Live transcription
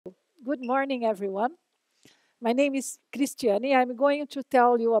Good morning, everyone. My name is Cristiane. I'm going to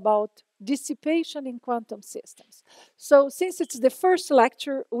tell you about dissipation in quantum systems. So, since it's the first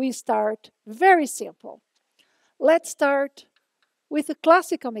lecture, we start very simple. Let's start with the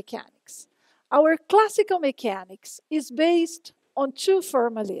classical mechanics. Our classical mechanics is based on two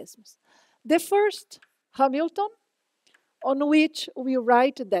formalisms. The first, Hamilton, on which we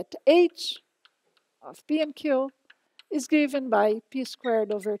write that H of P and Q is given by P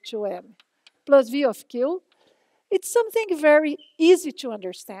squared over 2m plus V of Q. It's something very easy to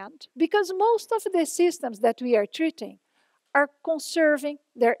understand because most of the systems that we are treating are conserving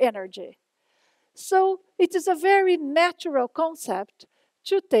their energy. So it is a very natural concept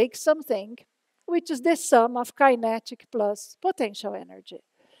to take something which is the sum of kinetic plus potential energy.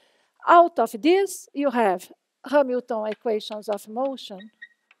 Out of this, you have Hamilton equations of motion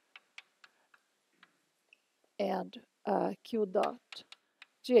and Q dot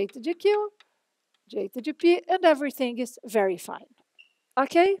G to GQ, J to GP, and everything is very fine.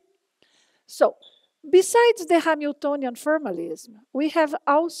 Okay? So, besides the Hamiltonian formalism, we have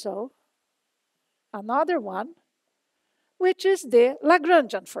also another one, which is the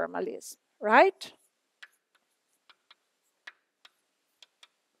Lagrangian formalism, right?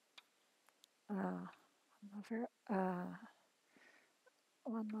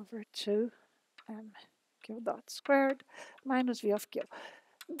 1/2 m Q dot squared minus V of Q.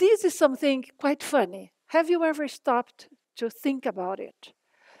 This is something quite funny. Have you ever stopped to think about it?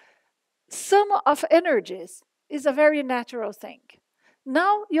 Sum of energies is a very natural thing.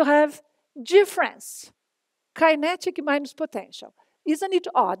 Now you have difference, kinetic minus potential. Isn't it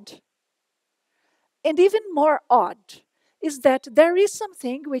odd? And even more odd is that there is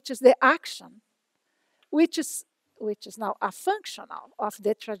something which is the action, which is now a functional of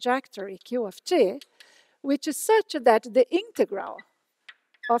the trajectory Q of t, which is such that the integral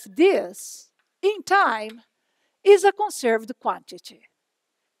of this in time is a conserved quantity.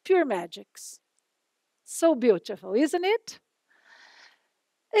 Pure magics. So beautiful, isn't it?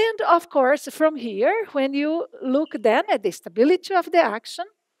 And of course, from here, when you look then at the stability of the action,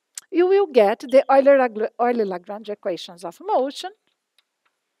 you will get the Euler-Lagrange equations of motion.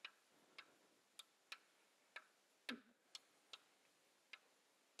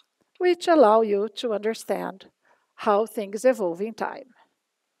 Which allow you to understand how things evolve in time.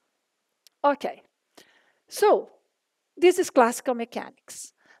 Okay, so this is classical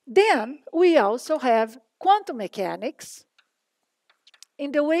mechanics. Then we also have quantum mechanics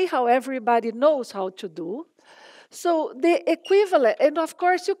in the way how everybody knows how to do. So the equivalent, and of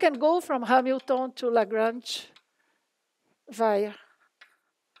course you can go from Hamilton to Lagrange via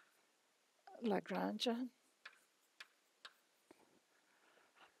Lagrangian.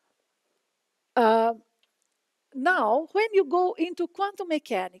 Now, when you go into quantum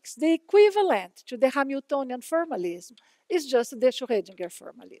mechanics, the equivalent to the Hamiltonian formalism is just the Schrödinger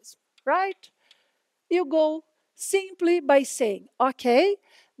formalism, right? You go simply by saying, okay,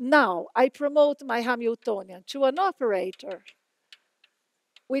 now I promote my Hamiltonian to an operator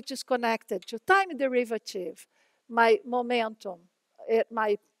which is connected to time derivative. My momentum,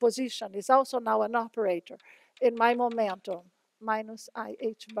 my position is also now an operator, and my momentum minus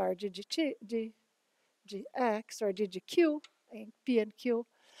IH bar dgt, dx or dgq in P and Q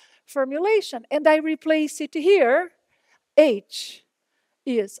formulation, and I replace it here. H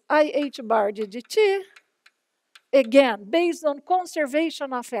is IH bar dgt, again, based on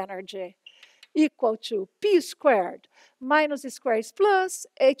conservation of energy, equal to P squared minus squared plus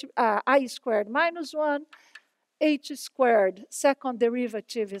I squared minus 1, H squared, second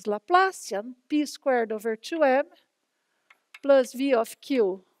derivative is Laplacian, P squared over 2m plus V of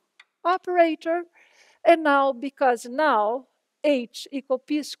Q operator. And now, because now H equal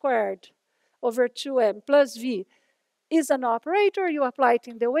P squared over 2m plus V is an operator, you apply it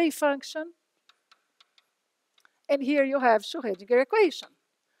in the wave function. And here you have Schrödinger equation.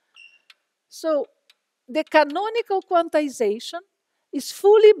 So the canonical quantization is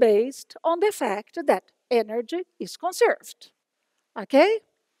fully based on the fact that energy is conserved. Okay?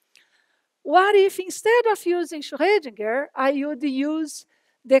 What if instead of using Schrödinger, I would use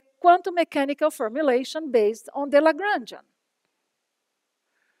the quantum mechanical formulation based on the Lagrangian?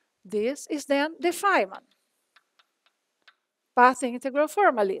 This is then the Feynman path integral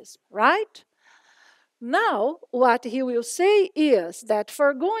formalism, right? Now, what he will say is that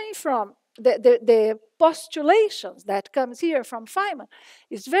for going from the postulations that comes here from Feynman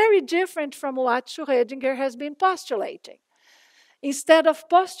is very different from what Schrödinger has been postulating. Instead of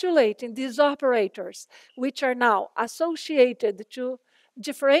postulating these operators, which are now associated to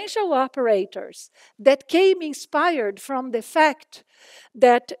differential operators that came inspired from the fact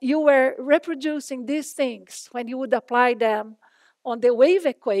that you were reproducing these things when you would apply them on the wave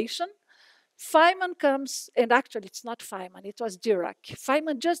equation, Feynman comes, and actually it's not Feynman, it was Dirac.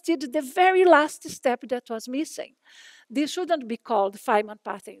 Feynman just did the very last step that was missing. This shouldn't be called Feynman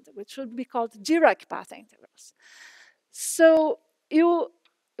path integral, it should be called Dirac path integrals. So you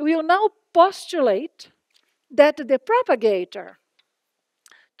will now postulate that the propagator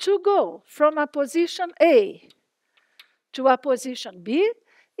to go from a position A to a position B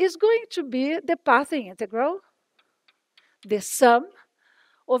is going to be the path integral, the sum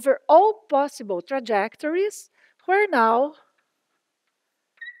over all possible trajectories, where now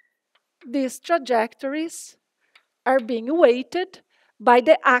these trajectories are being weighted by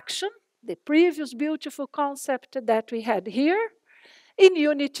the action, the previous beautiful concept that we had here, in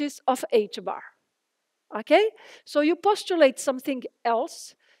unities of h bar. Okay? So you postulate something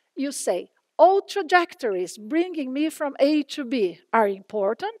else. You say, all trajectories bringing me from A to B are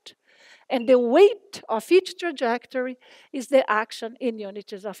important, and the weight of each trajectory is the action in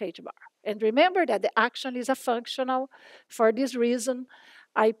unities of h bar. And remember that the action is a functional. For this reason,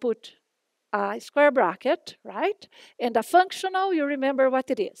 I put a square bracket, right? And a functional, you remember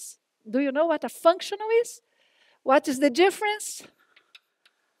what it is. Do you know what a functional is? What is the difference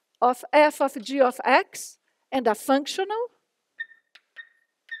of f of g of x and a functional?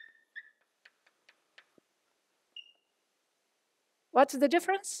 What's the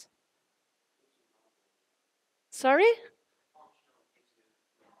difference? Sorry?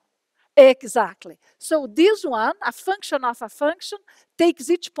 Exactly. So this one, a function of a function, takes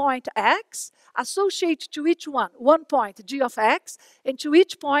each point x, associates to each one point g of x, and to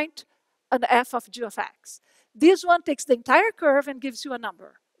each point an f of g of x. This one takes the entire curve and gives you a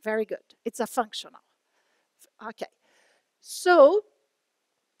number. Very good. It's a functional. Okay. So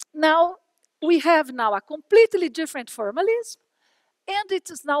now we have now a completely different formalism, and it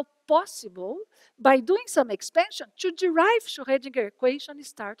is now possible, by doing some expansion, to derive Schrödinger equation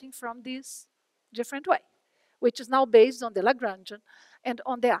starting from this different way, which is now based on the Lagrangian and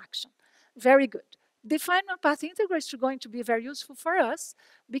on the action. Very good. The Feynman path integral is going to be very useful for us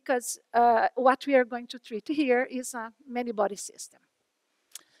because what we are going to treat here is a many-body system.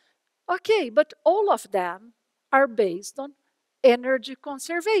 Okay, but all of them are based on energy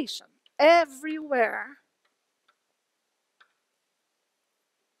conservation everywhere.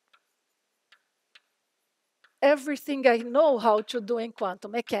 Everything I know how to do in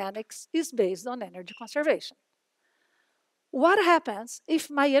quantum mechanics is based on energy conservation. What happens if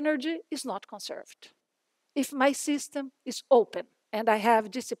my energy is not conserved? If my system is open and I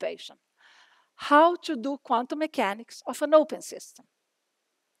have dissipation? How to do quantum mechanics of an open system?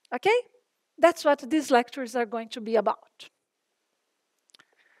 Okay? That's what these lectures are going to be about.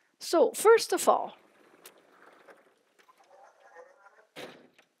 So, first of all,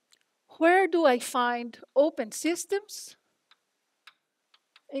 where do I find open systems?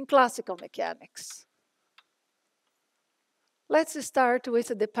 In classical mechanics. Let's start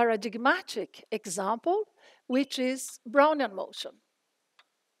with the paradigmatic example, which is Brownian motion.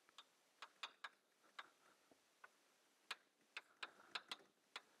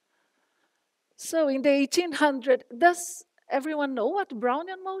 So in the 1800s, does everyone know what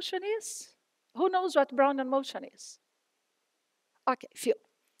Brownian motion is? Who knows what Brownian motion is? Okay, few.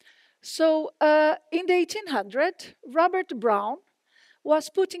 So in the 1800s, Robert Brown was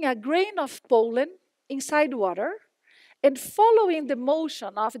putting a grain of pollen inside water and following the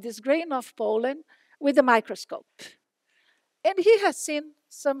motion of this grain of pollen with a microscope. And he has seen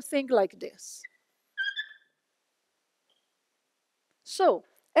something like this. So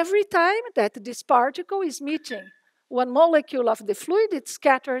every time that this particle is meeting one molecule of the fluid, it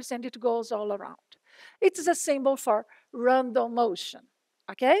scatters and it goes all around. It is a symbol for random motion,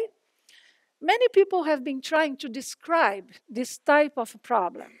 okay? Many people have been trying to describe this type of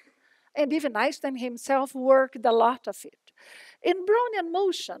problem, and even Einstein himself worked a lot of it. And Brownian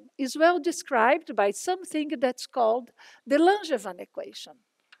motion is well described by something that's called the Langevin equation.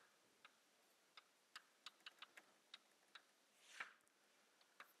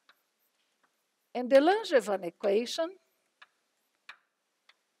 And the Langevin equation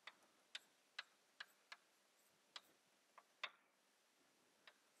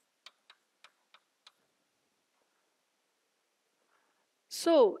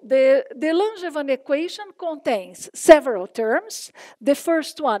so the Langevin equation contains several terms. The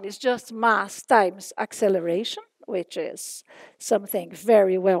first one is just mass times acceleration, which is something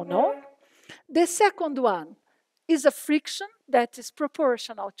very well known. The second one is a friction that is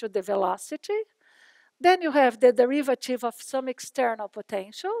proportional to the velocity. Then you have the derivative of some external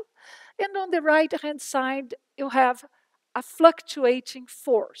potential. And on the right-hand side, you have a fluctuating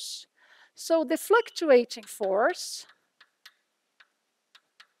force. So the fluctuating force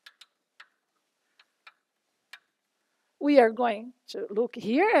we are going to look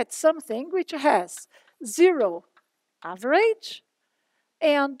here at something which has zero average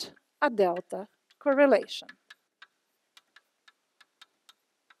and a delta correlation.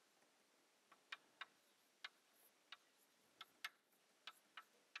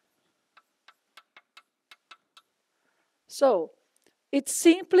 So it's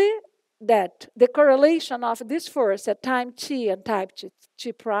simply that the correlation of this force at time t and time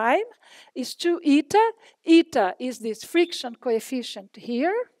t prime is 2 eta. Eta is this friction coefficient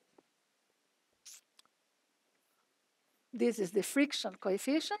here. This is the friction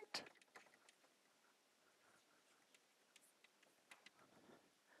coefficient.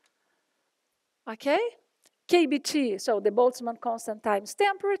 Okay? KBT, so the Boltzmann constant times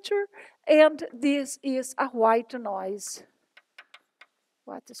temperature, and this is a white noise.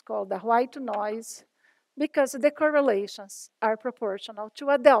 What is called a white noise, because the correlations are proportional to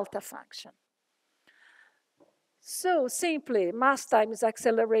a delta function. So simply, mass times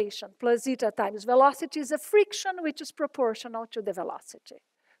acceleration plus eta times velocity is a friction which is proportional to the velocity,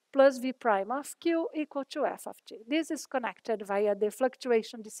 plus v prime of q equal to f of t. This is connected via the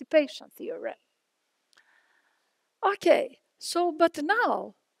fluctuation dissipation theorem. Okay, so but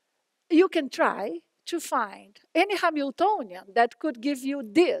now you can try to find any Hamiltonian that could give you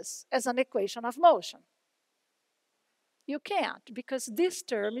this as an equation of motion. You can't, because this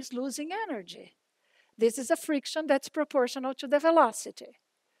term is losing energy. This is a friction that's proportional to the velocity.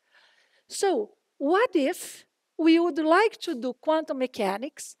 So what if we would like to do quantum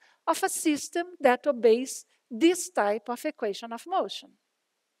mechanics of a system that obeys this type of equation of motion?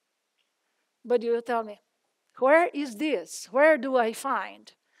 But you will tell me, where is this? Where do I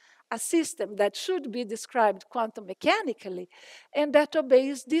find a system that should be described quantum mechanically and that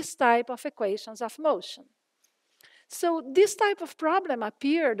obeys this type of equations of motion? So this type of problem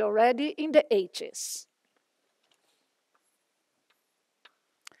appeared already in the 80s.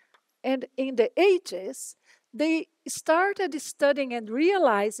 And in the 80s, they started studying and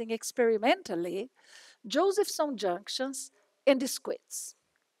realizing experimentally Josephson junctions and discretes.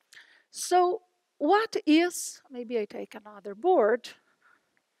 So what is, maybe I take another board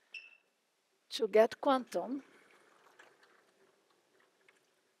to get quantum.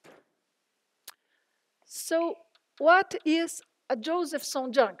 So what is a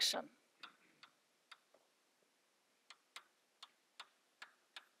Josephson junction?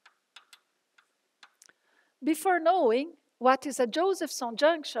 Before knowing what is a Josephson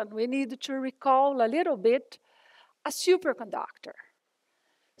junction, we need to recall a little bit a superconductor.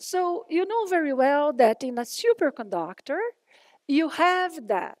 So you know very well that in a superconductor, you have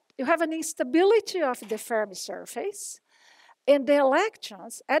an instability of the Fermi surface, and the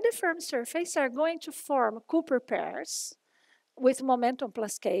electrons at the Fermi surface are going to form Cooper pairs with momentum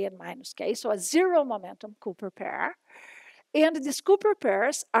plus k and minus k, so a zero momentum Cooper pair. And these Cooper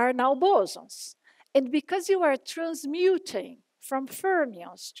pairs are now bosons. And because you are transmuting from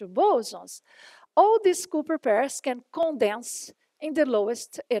fermions to bosons, all these Cooper pairs can condense in the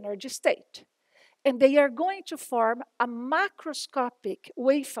lowest energy state. And they are going to form a macroscopic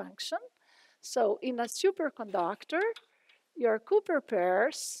wave function. So in a superconductor, your Cooper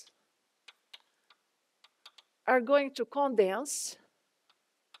pairs are going to condense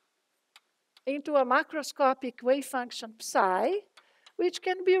into a macroscopic wave function psi, which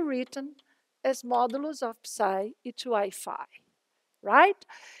can be written as modulus of psi e to I phi, right?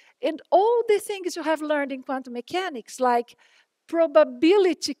 And all the things you have learned in quantum mechanics, like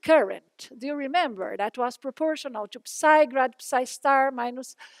probability current, do you remember? That was proportional to psi grad psi star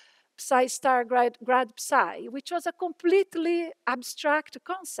minus psi star grad psi, which was a completely abstract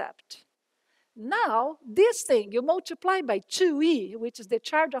concept. Now, this thing you multiply by 2e, which is the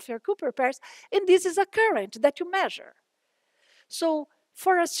charge of your Cooper pairs, and this is a current that you measure. So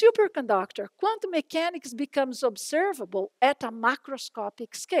for a superconductor, quantum mechanics becomes observable at a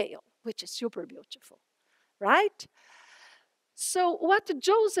macroscopic scale, which is super beautiful, right? So what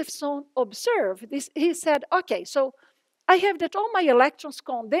Josephson observed is he said, okay, so I have that all my electrons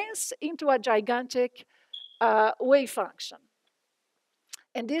condense into a gigantic wave function.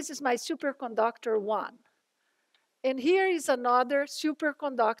 And this is my superconductor 1. And here is another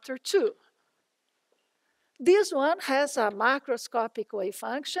superconductor 2. This one has a macroscopic wave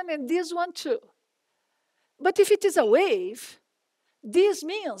function, and this one too. But if it is a wave, this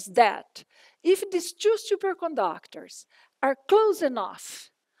means that if these two superconductors are close enough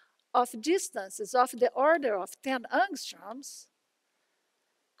of distances of the order of 10 angstroms,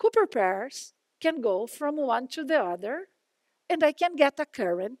 Cooper pairs can go from one to the other, and I can get a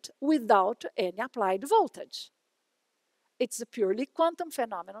current without any applied voltage. It's a purely quantum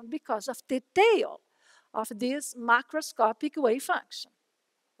phenomenon because of the tail of this macroscopic wave function,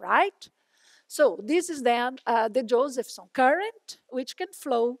 right? So this is then the Josephson current, which can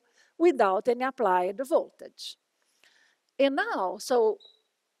flow without any applied voltage. And now, so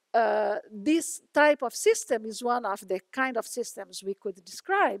this type of system is one of the kind of systems we could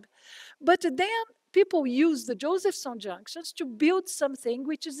describe. But then people use the Josephson junctions to build something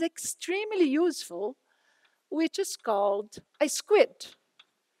which is extremely useful, which is called a squid.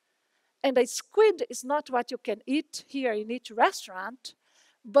 And a squid is not what you can eat here in each restaurant,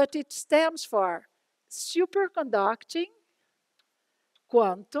 but it stands for superconducting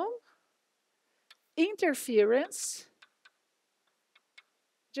quantum interference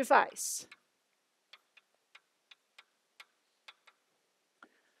device.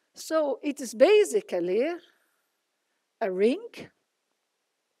 So it is basically a ring.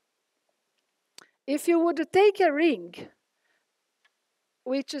 If you would take a ring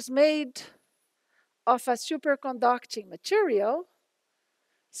which is made of a superconducting material,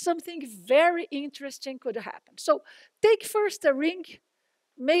 something very interesting could happen. So take first a ring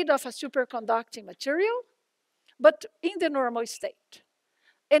made of a superconducting material, but in the normal state.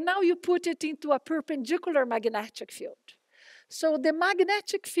 And now you put it into a perpendicular magnetic field. So the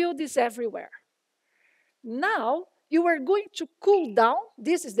magnetic field is everywhere. Now you are going to cool down.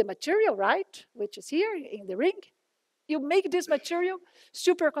 This is the material, right? Which is here in the ring. You make this material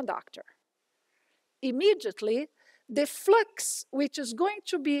superconductor. Immediately, the flux, which is going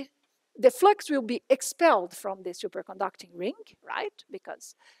to be, the flux will be expelled from the superconducting ring, right?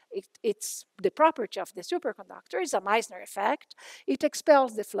 Because it's the property of the superconductor, it's a Meissner effect. It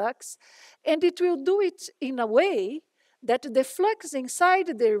expels the flux, and it will do it in a way that the flux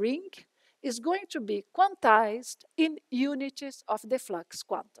inside the ring is going to be quantized in unities of the flux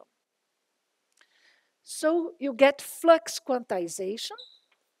quantum. So you get flux quantization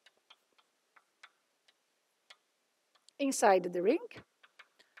inside the ring,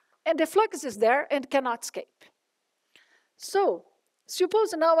 and the flux is there and cannot escape. So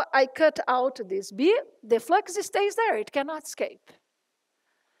suppose now I cut out this B, the flux stays there, it cannot escape.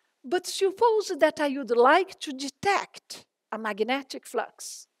 But suppose that I would like to detect a magnetic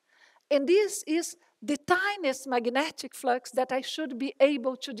flux, and this is the tiniest magnetic flux that I should be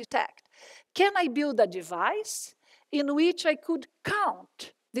able to detect. Can I build a device in which I could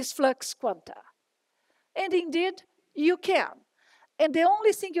count this flux quanta? And indeed, you can. And the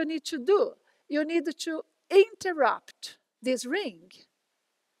only thing you need to do, you need to interrupt this ring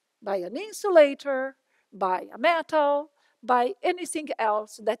by an insulator, by a metal, by anything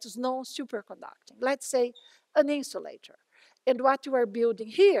else that is non-superconducting. Let's say an insulator. And what you are building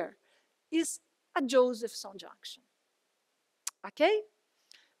here is a Josephson junction. Okay?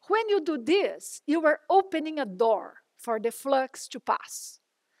 When you do this, you are opening a door for the flux to pass.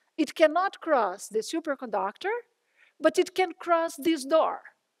 It cannot cross the superconductor, but it can cross this door.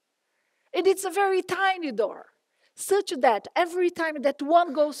 And it's a very tiny door, such that every time that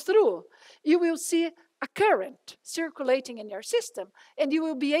one goes through, you will see a current circulating in your system, and you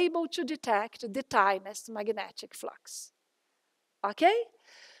will be able to detect the tiniest magnetic flux. Okay?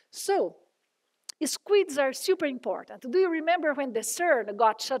 So, squids are super important. Do you remember when the CERN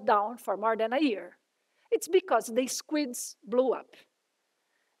got shut down for more than a year? It's because the squids blew up.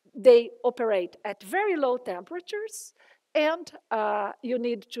 They operate at very low temperatures, and you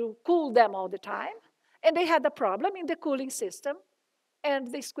need to cool them all the time. And they had a problem in the cooling system,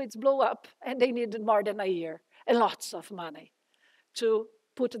 and the squids blew up, and they needed more than a year and lots of money to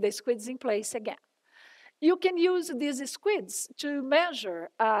put the squids in place again. You can use these squids to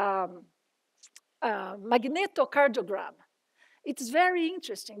measure magnetocardiogram. It's very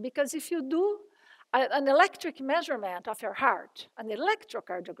interesting because if you do an electric measurement of your heart, an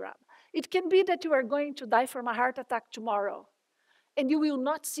electrocardiogram, it can be that you are going to die from a heart attack tomorrow, and you will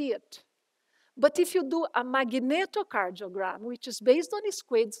not see it. But if you do a magnetocardiogram, which is based on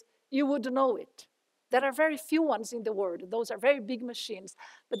squids, you would know it. There are very few ones in the world. Those are very big machines,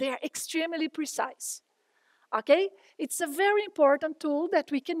 but they are extremely precise. Okay? It's a very important tool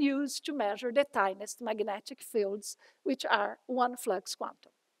that we can use to measure the tiniest magnetic fields, which are one flux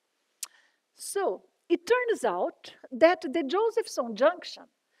quantum. So it turns out that the Josephson junction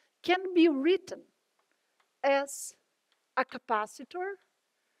can be written as a capacitor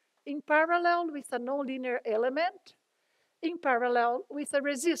in parallel with a nonlinear element, in parallel with a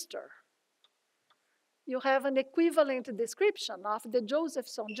resistor. you have an equivalent description of the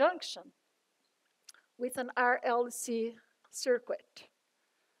Josephson junction with an RLC circuit,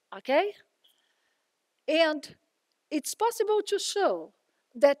 okay? And it's possible to show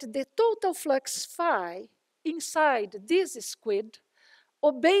that the total flux phi inside this squid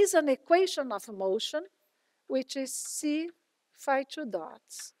obeys an equation of motion, which is C phi 2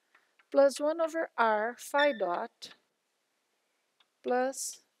 dots plus 1 over R phi dot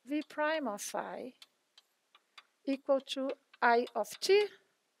plus V prime of phi equal to I of t,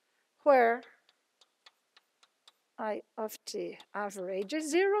 where I of t average is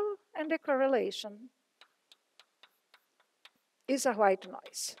 0 and the correlation is a white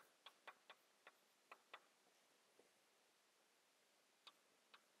noise.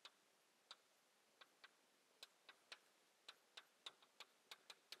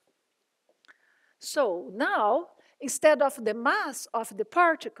 So now, instead of the mass of the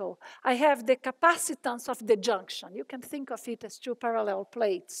particle, I have the capacitance of the junction. You can think of it as two parallel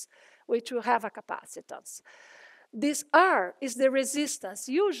plates, which will have a capacitance. This R is the resistance.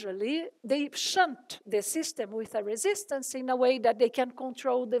 Usually, they shunt the system with a resistance in a way that they can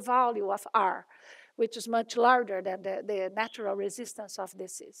control the value of R, which is much larger than the natural resistance of the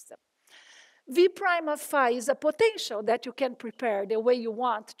system. V prime of phi is a potential that you can prepare the way you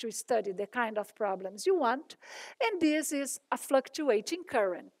want to study the kind of problems you want, and this is a fluctuating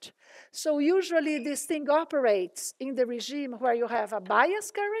current. So usually this thing operates in the regime where you have a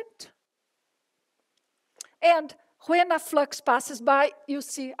bias current, and when a flux passes by, you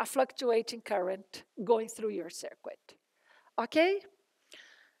see a fluctuating current going through your circuit, okay?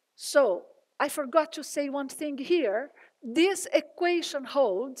 So I forgot to say one thing here. This equation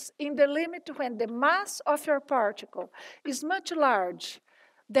holds in the limit when the mass of your particle is much larger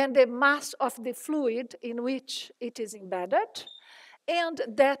than the mass of the fluid in which it is embedded, and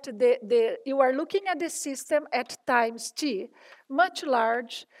that you are looking at the system at times t much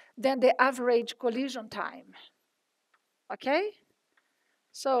larger than the average collision time. Okay?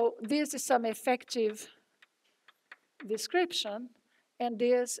 So this is some effective description, and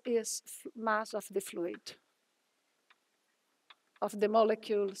this is mass of the fluid, of the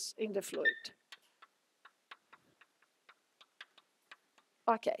molecules in the fluid.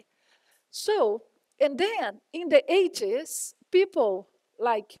 Okay, so, and then in the 80s, people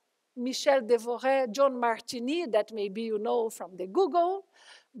like Michel Devoret, John Martini, that maybe you know from the Google,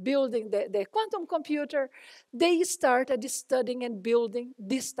 building the quantum computer, they started studying and building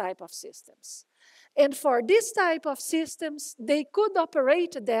this type of systems. And for this type of systems, they could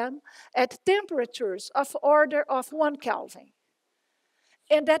operate them at temperatures of order of 1 Kelvin.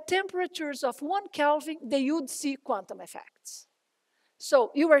 And at temperatures of 1 Kelvin, they would see quantum effects.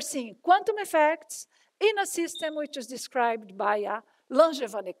 So you are seeing quantum effects in a system which is described by a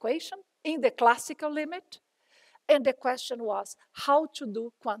Langevin equation in the classical limit. And the question was how to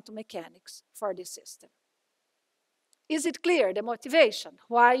do quantum mechanics for this system. Is it clear, the motivation,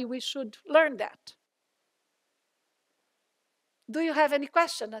 why we should learn that? Do you have any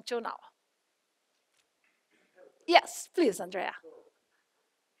question until now? Yes, please, Andrea.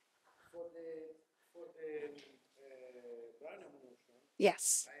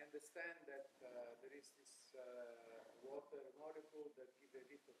 Yes. I understand that there is this water molecule that gives a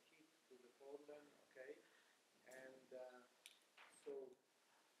little heat to the pollen, okay? And so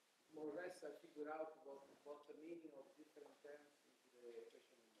more or less I figure out what the meaning of different terms into the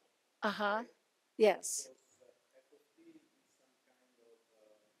equation of motion. Uh-huh. Right? Yes. Because F of t is some kind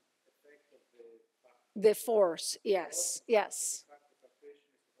of effect of the force, yes, yes.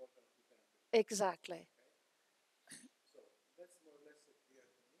 Exactly.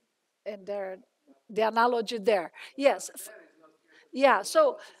 And there, the analogy there. Yes. Yeah,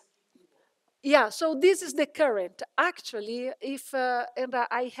 so this is the current. Actually, if, and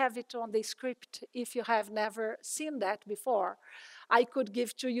I have it on the script, if you have never seen that before, I could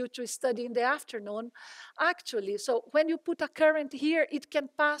give to you to study in the afternoon. Actually, so when you put a current here, it can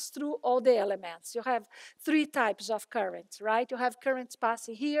pass through all the elements. You have 3 types of currents, right? You have currents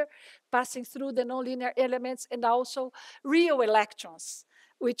passing here, passing through the nonlinear elements, and also real electrons,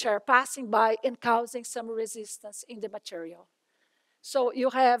 which are passing by and causing some resistance in the material. So you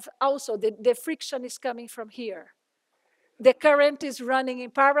have also, the friction is coming from here. The current is running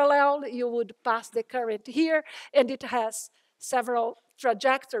in parallel. You would pass the current here, and it has several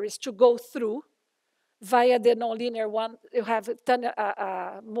trajectories to go through. Via the nonlinear one, you have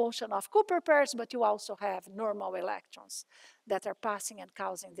a motion of Cooper pairs, but you also have normal electrons that are passing and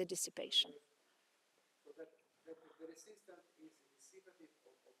causing the dissipation. So the resistance is dissipative,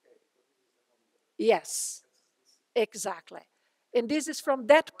 okay, because this is a homogeneous. Yes, exactly. And this is from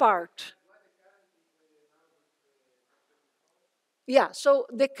that part. Yeah, so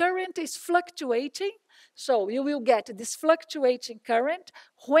the current is fluctuating. So you will get this fluctuating current.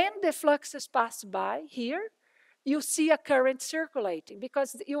 When the fluxes pass by here, you see a current circulating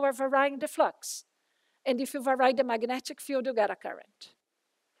because you are varying the flux. And if you vary the magnetic field, you get a current.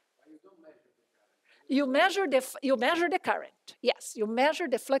 You measure the current. Yes, you measure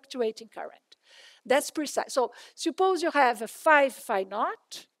the fluctuating current. That's precise. So suppose you have a 5 phi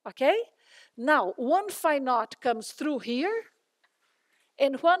naught, okay? Now, 1 phi naught comes through here,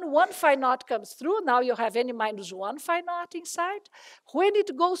 and when 1 phi naught comes through, now you have n minus 1 phi naught inside. When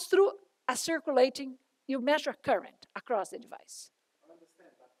it goes through a circulating, you measure current across the device. I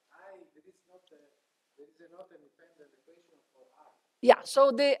understand, but there is not an independent equation for I. Yeah,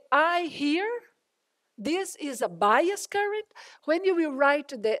 so the I here, this is a bias current. When you will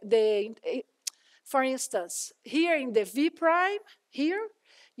write for instance, here in the V prime, here,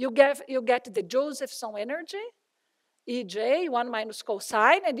 you get the Josephson energy, EJ, 1 minus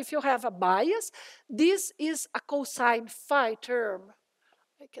cosine, and if you have a bias, this is a cosine phi term.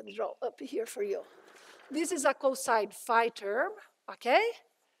 I can draw up here for you. This is a cosine phi term, okay?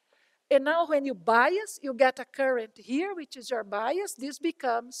 And now when you bias, you get a current here, which is your bias. This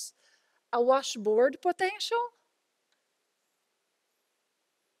becomes a washboard potential,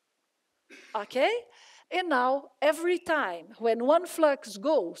 okay? And now, every time when one flux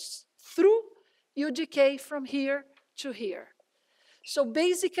goes through, you decay from here to here. So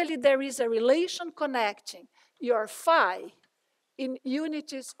basically, there is a relation connecting your phi in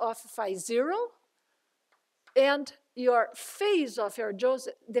units of phi 0 and your phase of your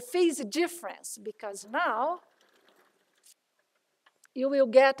Joseph, the phase difference, because now you will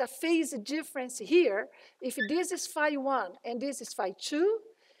get a phase difference here. If this is phi 1 and this is phi 2,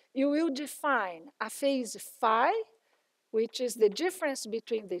 you will define a phase phi, which is the difference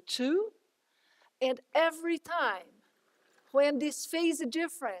between the two. And every time when this phase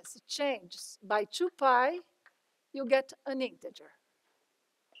difference changes by 2 pi, you get an integer.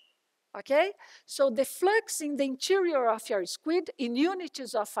 Okay? So the flux in the interior of your squid in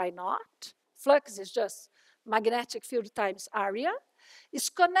units of phi naught, flux is just magnetic field times area, is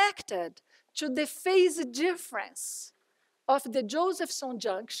connected to the phase difference of the Josephson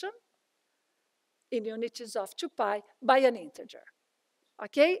junction in units of 2 pi by an integer.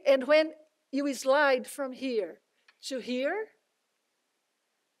 Okay? And when you slide from here to here,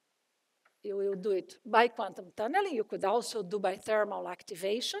 you will do it by quantum tunneling. You could also do by thermal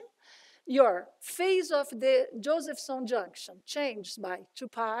activation. Your phase of the Josephson junction changes by 2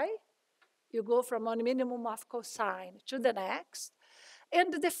 pi. You go from one minimum of cosine to the next.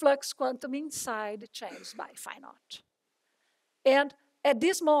 And the flux quantum inside changes by phi naught. And at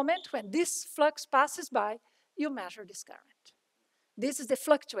this moment, when this flux passes by, you measure this current. This is the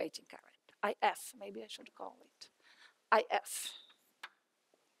fluctuating current, IF, maybe I should call it, IF.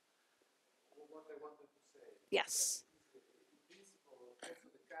 What I wanted to say. Yes. In principle, also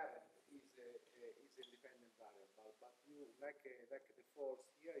the current is independent variable, but you like the force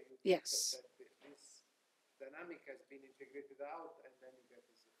here, you Yes. that this dynamic has been integrated out, and then you get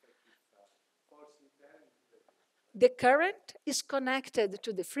this effective force in there. The current is connected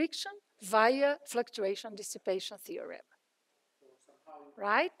to the friction via fluctuation dissipation theorem. So somehow,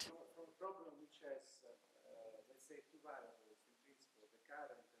 right? From a problem which has, let's say, two variables in principle, the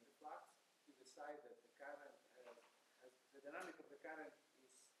current and the flux, you decide that the current, the dynamic of the current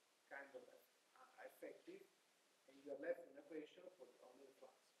is kind of effective, and you are left in an equation for only the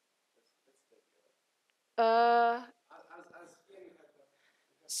flux. That's the idea. As here you have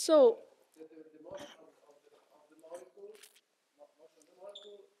So the motion of the molecule, motion of the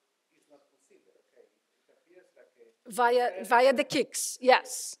molecule is not considered. Okay, it appears like a via the kicks,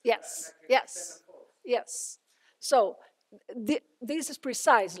 yes, yes, yes, yes. So this is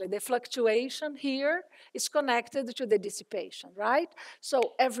precisely the fluctuation here is connected to the dissipation, right?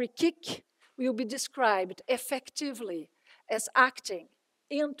 So every kick will be described effectively as acting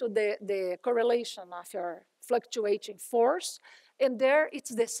into the correlation of your fluctuating force, and there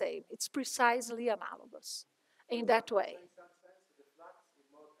it's the same. It's precisely analogous in that way. In some sense, the flux is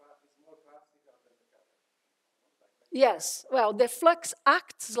more classical than the current. Yes, well, the flux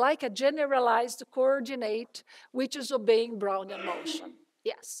acts like a generalized coordinate which is obeying Brownian motion.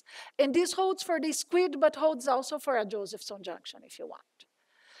 Yes, and this holds for the squid, but holds also for a Josephson junction if you want.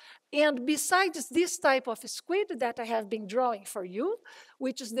 And besides this type of squid that I have been drawing for you,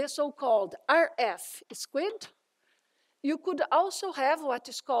 which is the so-called RF squid, you could also have what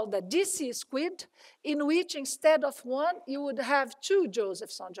is called a DC squid, in which instead of one, you would have two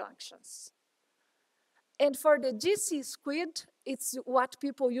Josephson junctions. And for the DC squid, It's what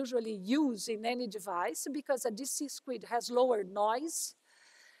people usually use in any device because a DC squid has lower noise.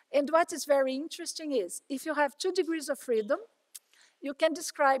 And what is very interesting is if you have 2 degrees of freedom, you can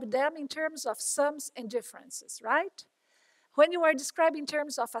describe them in terms of sums and differences, right? When you are describing in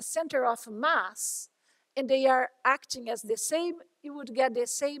terms of a center of mass, and they are acting as the same, you would get the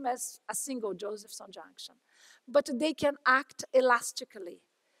same as a single Josephson junction. But they can act elastically,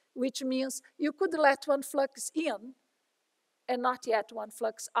 which means you could let one flux in and not yet one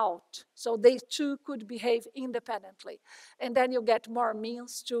flux out. So they two could behave independently. And then you get more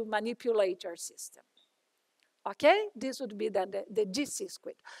means to manipulate your system. Okay? This would be then the DC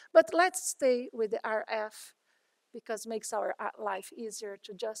squid. But let's stay with the RF because it makes our life easier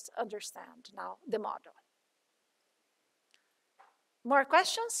to just understand now the model. More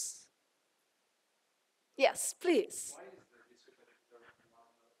questions? Yes, please. Why is the distributed term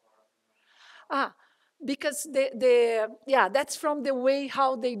phenomenal or Because that's from the way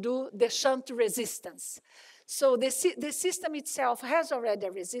how they do the shunt resistance. So the system itself has already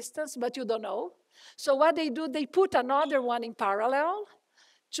a resistance, but you don't know. So what they do, they put another one in parallel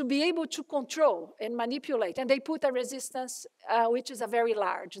to be able to control and manipulate. And they put a resistance which is a very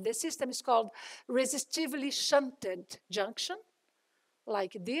large. The system is called resistively shunted junction,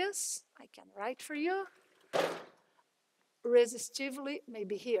 like this. I can write for you. Resistively,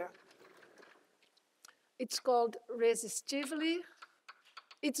 maybe here. It's called resistively.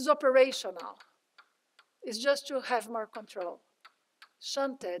 It's operational. It's just to have more control.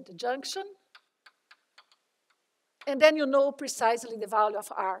 Shunted junction. And then you know precisely the value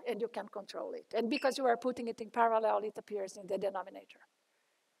of R, and you can control it. And because you are putting it in parallel, it appears in the denominator.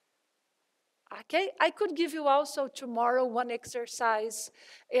 Okay, I could give you also tomorrow one exercise,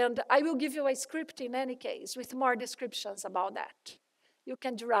 and I will give you a script in any case with more descriptions about that. You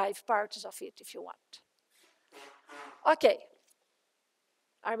can derive parts of it if you want. Okay,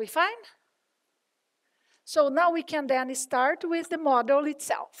 are we fine? So now we can then start with the model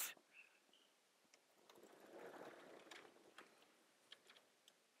itself.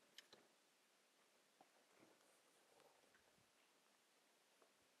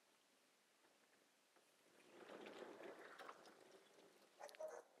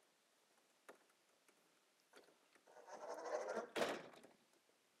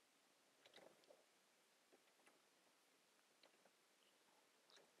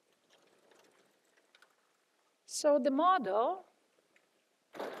 So the model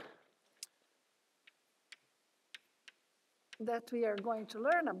that we are going to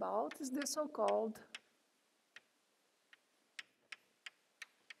learn about is the so-called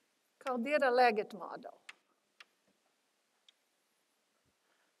Caldera-Leggett model.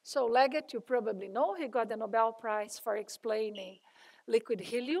 So Leggett, you probably know, he got the Nobel Prize for explaining liquid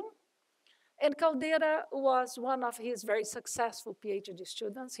helium. And Caldera was one of his very successful PhD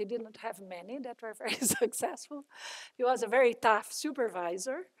students. He didn't have many that were very successful. He was a very tough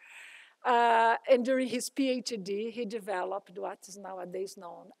supervisor. And during his PhD, he developed what is nowadays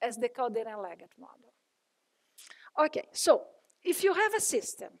known as the Caldera-Leggett model. Okay, so if you have a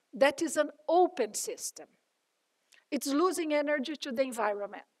system that is an open system, it's losing energy to the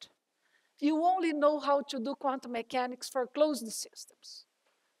environment. You only know how to do quantum mechanics for closed systems.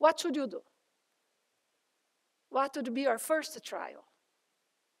 What should you do? What would be your first trial?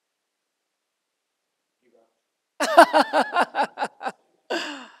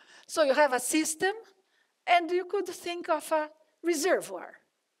 So you have a system, and you could think of a reservoir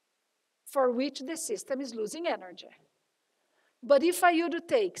for which the system is losing energy. But if I were to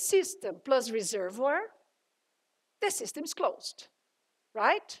take system plus reservoir, the system is closed,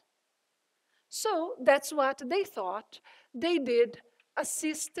 right? So that's what they thought. They did a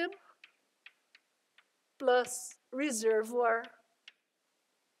system plus reservoir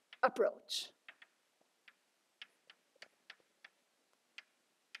approach.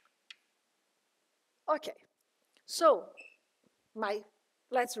 Okay, so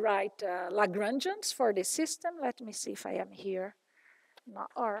let's write Lagrangians for the system. Let me see if I am here. No,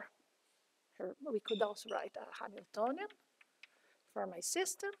 or we could also write a Hamiltonian for my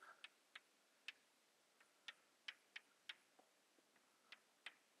system.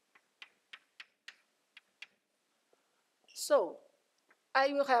 So I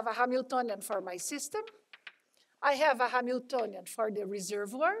will have a Hamiltonian for my system. I have a Hamiltonian for the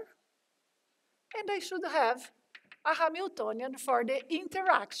reservoir. And I should have a Hamiltonian for the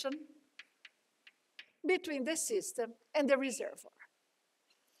interaction between the system and the reservoir.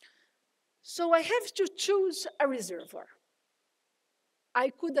 So I have to choose a reservoir.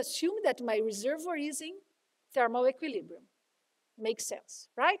 I could assume that my reservoir is in thermal equilibrium. Makes sense,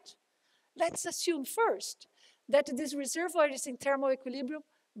 right? Let's assume first that this reservoir is in thermal equilibrium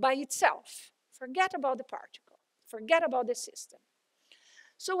by itself. Forget about the particle. Forget about the system.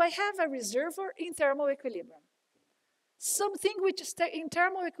 So I have a reservoir in thermal equilibrium. Something which is in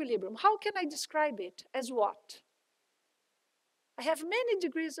thermal equilibrium. How can I describe it? As what? I have many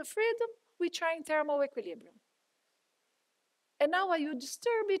degrees of freedom which are in thermal equilibrium. And now I will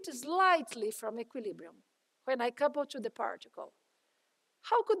disturb it slightly from equilibrium when I couple to the particle.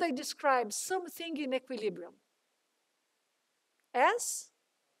 How could I describe something in equilibrium? As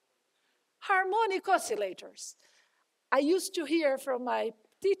harmonic oscillators. I used to hear from my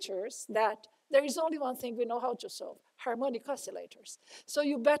teachers that there is only one thing we know how to solve, harmonic oscillators. So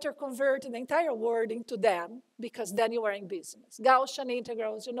you better convert the entire word into them, because then you are in business. Gaussian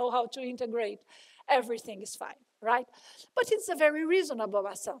integrals, you know how to integrate, everything is fine, right? But it's a very reasonable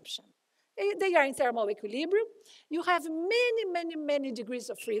assumption. They are in thermal equilibrium. You have many, many, many degrees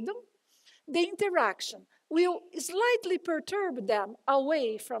of freedom. The interaction will slightly perturb them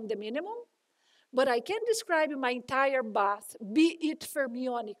away from the minimum, but I can describe my entire bath, be it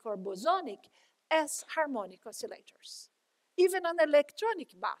fermionic or bosonic, as harmonic oscillators. Even an electronic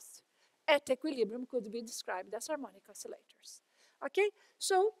bath at equilibrium could be described as harmonic oscillators. Okay,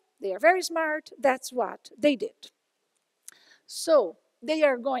 so they are very smart. That's what they did. So they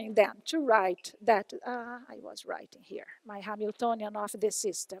are going then to write that, I was writing here, my Hamiltonian of the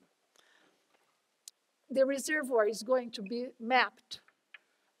system. The reservoir is going to be mapped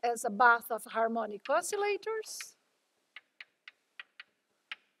as a bath of harmonic oscillators,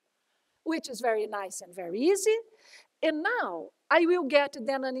 which is very nice and very easy. And now I will get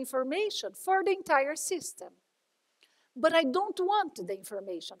then an information for the entire system. But I don't want the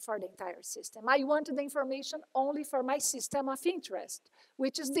information for the entire system. I want the information only for my system of interest,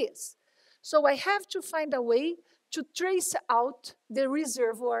 which is this. So I have to find a way to trace out the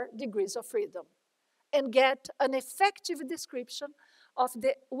reservoir degrees of freedom and get an effective description of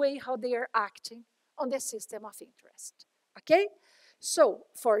the way how they are acting on the system of interest. Okay? So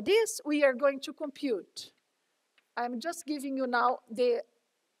for this, we are going to compute. I'm just giving you now the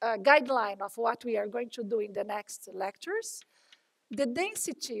guideline of what we are going to do in the next lectures. The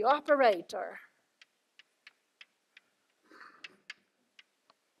density operator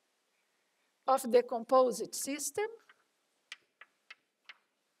of the composite system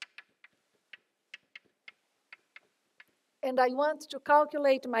and I want to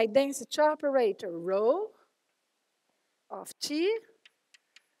calculate my density operator rho of T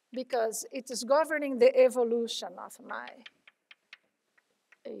because it is governing the evolution of my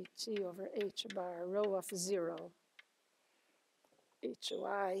AT over H bar, rho of 0,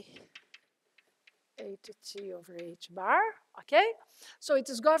 HY, AT over H bar, okay? So it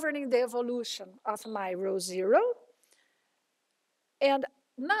is governing the evolution of my rho 0. And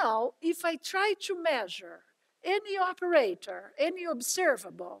now, if I try to measure any operator, any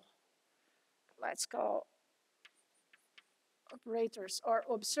observable, let's call operators or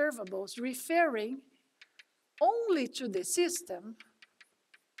observables referring only to the system,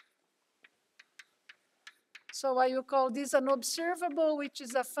 so I will call this an observable, which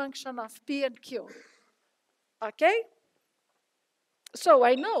is a function of P and Q. Okay? So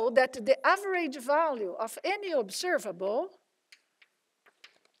I know that the average value of any observable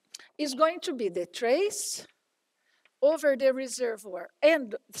is going to be the trace over the reservoir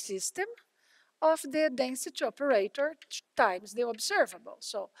and the system of the density operator times the observable.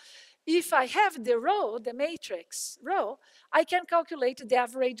 So if I have the rho, the matrix rho, I can calculate the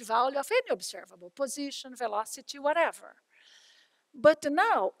average value of any observable, position, velocity, whatever. But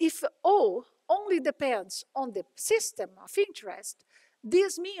now, if O only depends on the system of interest,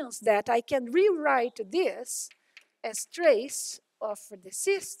 this means that I can rewrite this as trace of the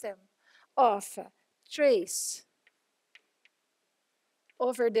system of trace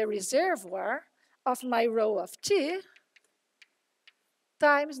over the reservoir of my rho of T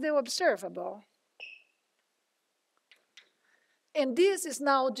times the observable. And this is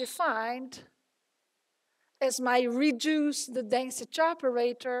now defined as my reduced density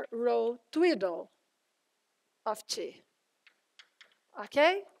operator rho twiddle of T.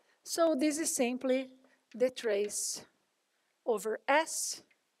 Okay? So this is simply the trace over S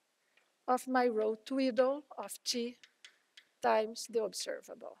of my rho twiddle of T times the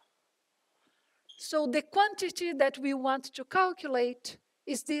observable. So the quantity that we want to calculate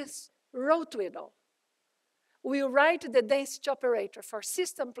is this rho twiddle. We'll write the density operator for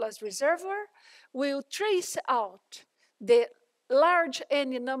system plus reservoir. We'll trace out the large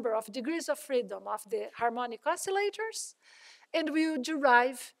n number of degrees of freedom of the harmonic oscillators, and we'll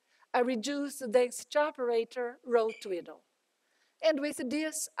derive a reduced density operator rho twiddle. And with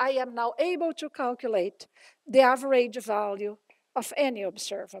this, I am now able to calculate the average value of any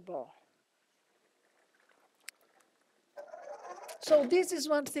observable. So this is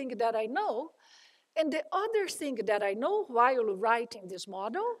one thing that I know. And the other thing that I know while writing this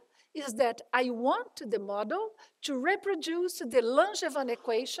model is that I want the model to reproduce the Langevin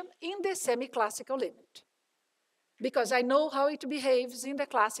equation in the semi-classical limit, because I know how it behaves in the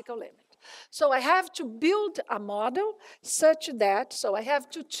classical limit. So I have to build a model such that, so I have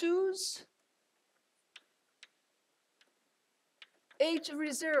to choose H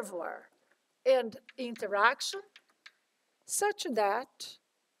reservoir and interaction such that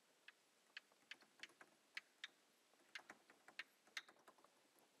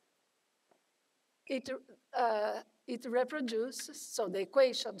it reproduces, so the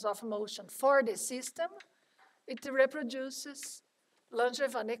equations of motion for the system, it reproduces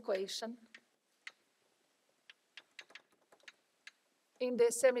Langevin equation in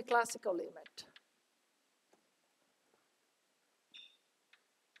the semi-classical limit.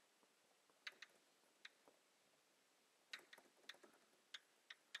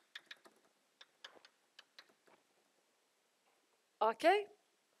 Okay?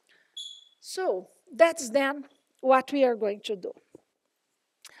 So that's then what we are going to do.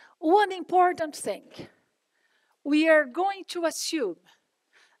 One important thing, we are going to assume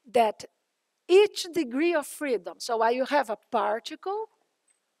that each degree of freedom, so while you have a particle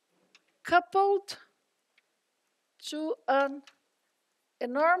coupled to an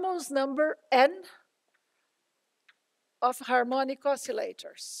enormous number n of harmonic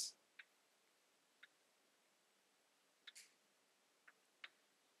oscillators.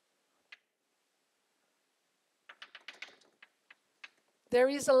 There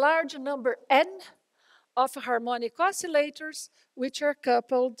is a large number n of harmonic oscillators which are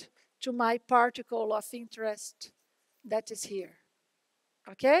coupled to my particle of interest that is here.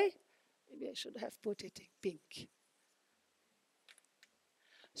 Okay? Maybe I should have put it in pink.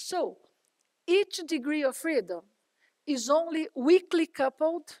 So each degree of freedom is only weakly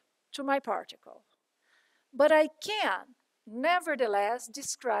coupled to my particle. But I can, nevertheless,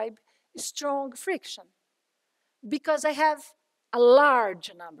 describe strong friction because I have a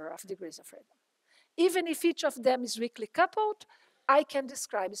large number of degrees of freedom. Even if each of them is weakly coupled, I can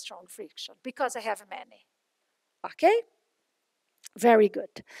describe strong friction because I have many. Okay? Very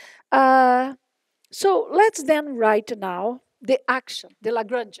good. So let's then write now the action, the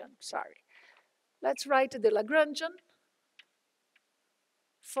Lagrangian, sorry. Let's write the Lagrangian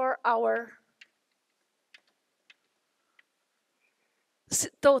for our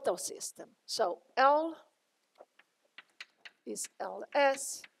total system. So L is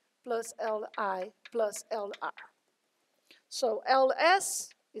Ls plus Li plus Lr. So Ls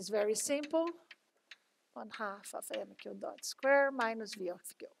is very simple, 1/2 of mq dot square minus V of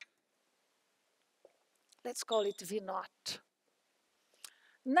Q. Let's call it V naught.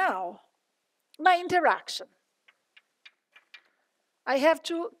 Now, my interaction. I have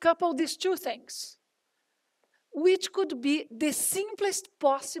to couple these two things, which could be the simplest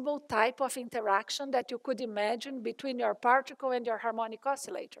possible type of interaction that you could imagine between your particle and your harmonic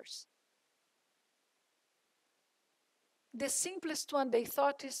oscillators. The simplest one they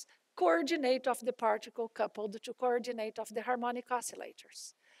thought is coordinate of the particle coupled to coordinate of the harmonic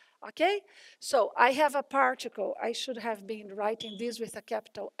oscillators. Okay? So I have a particle. I should have been writing this with a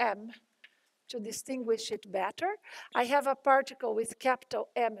capital M to distinguish it better. I have a particle with capital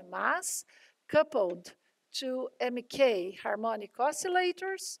M mass coupled to mk harmonic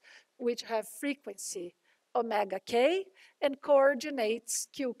oscillators, which have frequency omega k and coordinates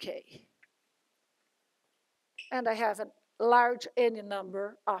qk. And I have a large n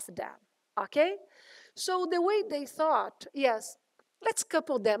number of them, okay? So the way they thought, yes, let's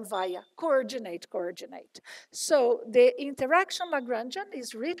couple them via coordinate. So the interaction Lagrangian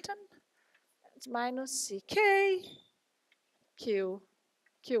is written as minus ck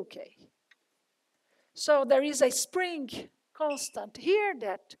qk. So there is a spring constant here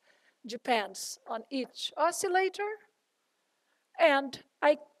that depends on each oscillator, and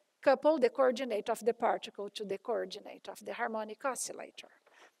I couple the coordinate of the particle to the coordinate of the harmonic oscillator.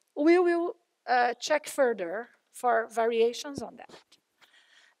 We will check further for variations on that.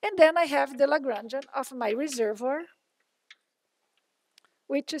 And then I have the Lagrangian of my reservoir,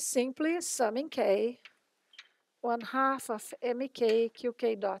 which is simply summing k, 1/2 of mk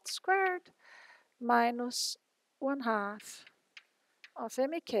qk dot squared minus 1/2 of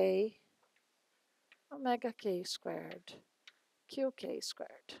mk omega k squared qk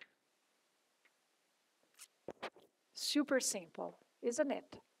squared. Super simple, isn't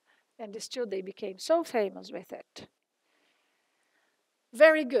it? And still they became so famous with it.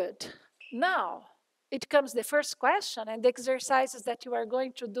 Very good. Now, it comes the first question and the exercises that you are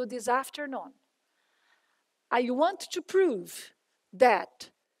going to do this afternoon. I want to prove that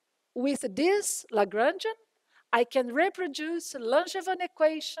with this Lagrangian, I can reproduce Langevin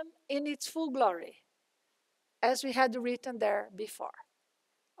equation in its full glory, as we had written there before.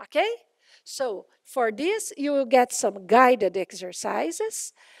 Okay? So for this, you will get some guided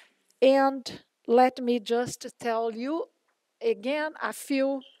exercises. And let me just tell you again a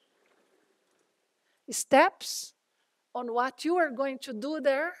few steps on what you are going to do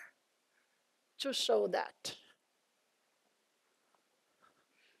there to show that.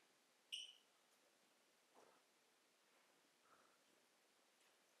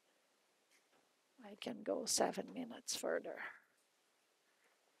 I can go 7 minutes further.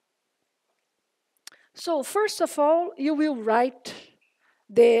 So first of all, you will write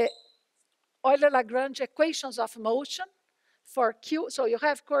the Euler-Lagrange equations of motion for Q. So you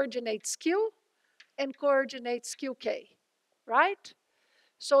have coordinates Q and coordinates QK, right?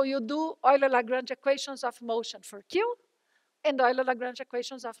 So you do Euler-Lagrange equations of motion for Q and Euler-Lagrange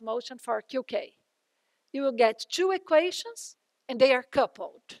equations of motion for QK. You will get two equations and they are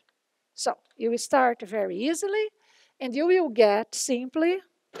coupled. So you will start very easily and you will get simply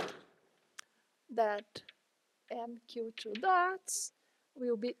that MQ2 dots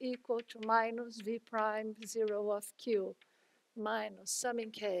will be equal to minus V prime 0 of Q minus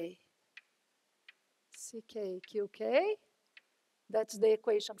summing K CK QK. That's the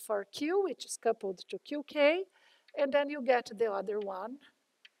equation for Q, which is coupled to QK. And then you get the other one,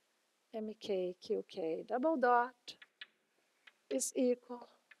 MK QK double dot is equal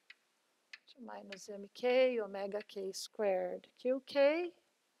to minus MK omega K squared QK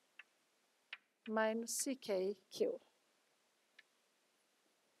minus CKQ.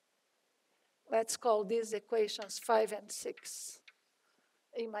 Let's call these equations 5 and 6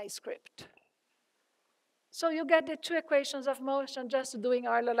 in my script. So you get the two equations of motion just doing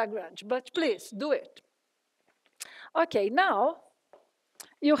Euler-Lagrange, but please do it. Okay, now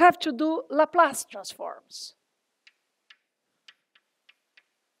you have to do Laplace transforms.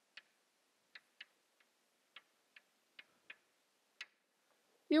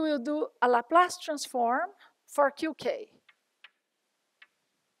 You will do a Laplace transform for QK.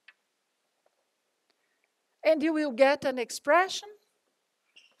 And you will get an expression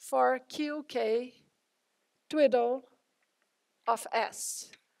for QK twiddle of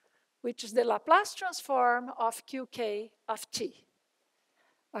S, which is the Laplace transform of QK of T.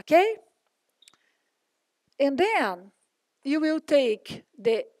 Okay? And then you will take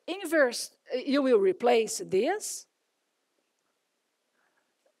the inverse, you will replace this.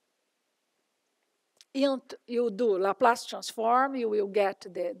 And you do Laplace transform, you will get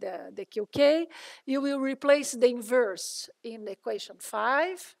the QK. You will replace the inverse in equation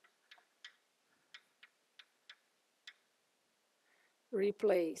 5.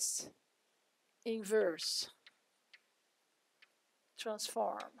 Replace inverse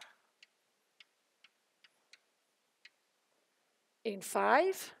transform in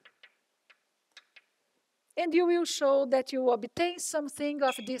 5. And you will show that you obtain something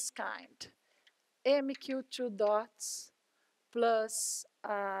of this kind. MQ2 dots plus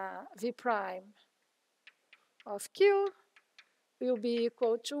V prime of Q will be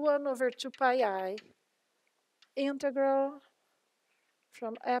equal to 1 over 2 pi I integral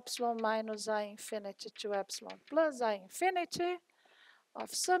from epsilon minus I infinity to epsilon plus I infinity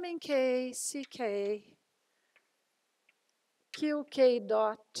of summing K, CK, QK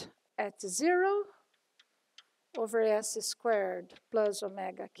dot at 0 over S squared plus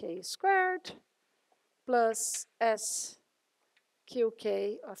omega K squared plus S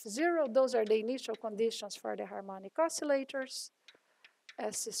QK of 0. Those are the initial conditions for the harmonic oscillators.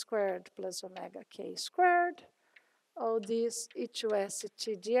 S squared plus omega K squared. All this e to S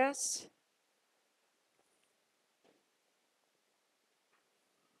T ds.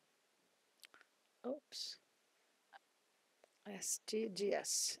 Oops.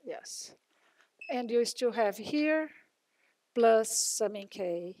 STDS, yes. And you still have here plus summing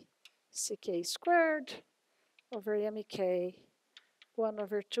K CK squared over MK 1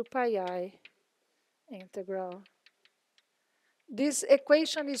 over 2 pi I integral. This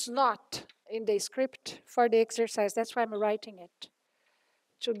equation is not in the script for the exercise. That's why I'm writing it,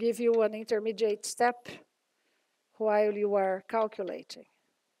 to give you an intermediate step while you are calculating.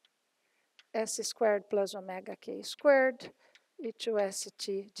 S squared plus omega K squared e to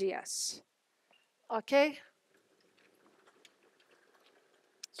ST ds. Okay?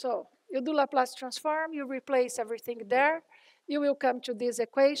 So you do Laplace transform, you replace everything there, you will come to this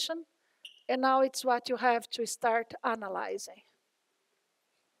equation, and now it's what you have to start analyzing.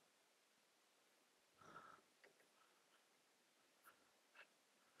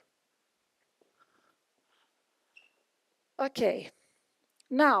 Okay.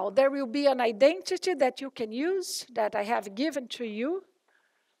 Now, there will be an identity that you can use that I have given to you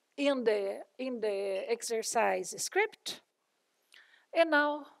in the exercise script. And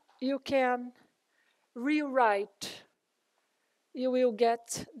now you can rewrite. You will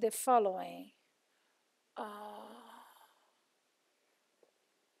get the following.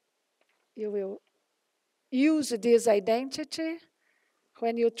 You will use this identity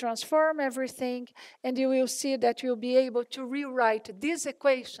when you transform everything, and you will see that you'll be able to rewrite this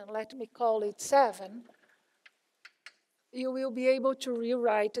equation, let me call it 7. You will be able to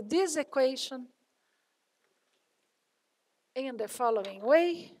rewrite this equation in the following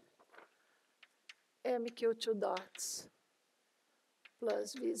way. MQ2 dots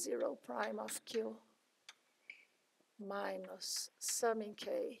plus V0 prime of Q minus sum in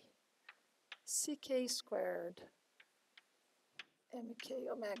K CK squared MK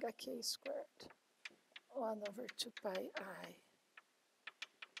omega K squared 1 over 2 pi I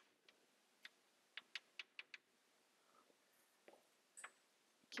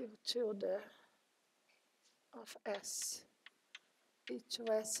Q tilde of S e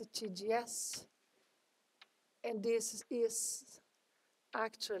to S TDS, and this is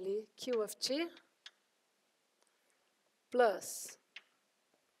actually Q of T plus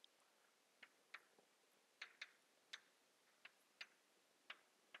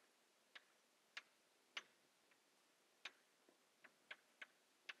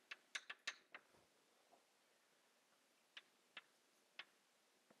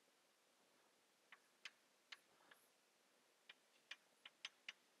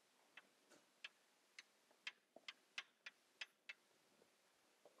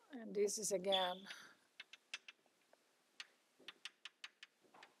and this is again,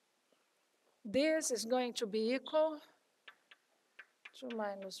 this is going to be equal to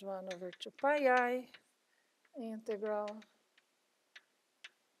minus 1 over 2 pi I integral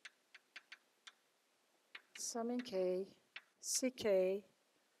sum in K CK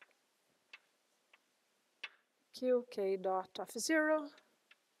QK dot of 0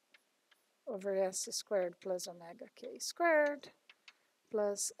 over S squared plus omega K squared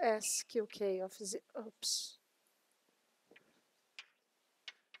plus SQK of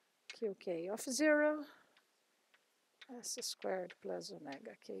QK of 0 S squared plus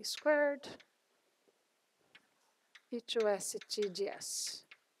omega K squared e to S TDS.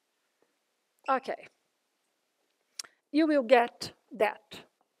 Okay. You will get that.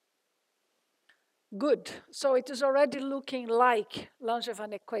 Good. So it is already looking like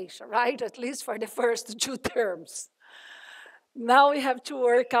Langevin equation, right? At least for the first 2 terms. Now we have to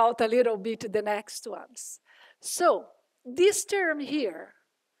work out a little bit the next ones. So this term here,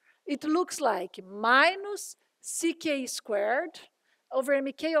 it looks like minus CK squared over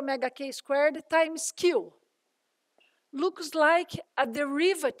MK omega K squared times Q. Looks like a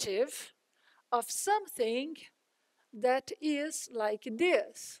derivative of something that is like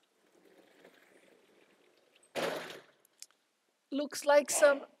this. Looks like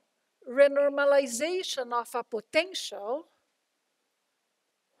some renormalization of a potential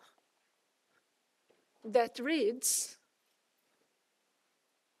that reads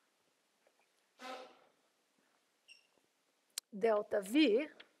delta V,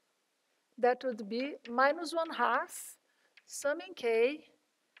 that would be minus 1/2 sum in K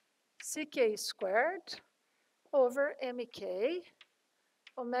CK squared over MK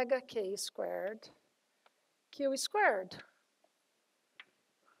omega K squared Q squared.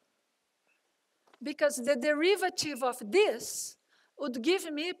 Because the derivative of this would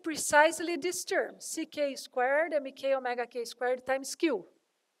give me precisely this term, CK squared MK omega K squared times Q.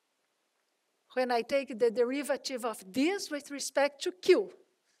 When I take the derivative of this with respect to Q,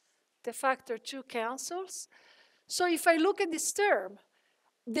 the factor 2 cancels. So if I look at this term,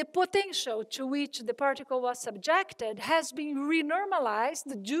 the potential to which the particle was subjected has been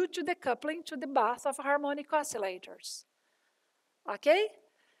renormalized due to the coupling to the bath of harmonic oscillators. Okay?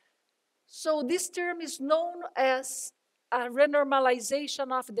 So this term is known as a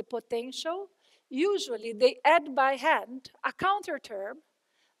renormalization of the potential. Usually they add by hand a counter term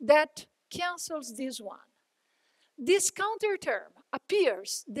that cancels this one. This counter term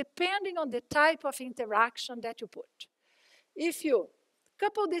appears depending on the type of interaction that you put. If you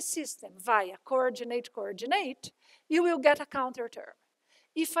couple the system via coordinate-coordinate, you will get a counter term.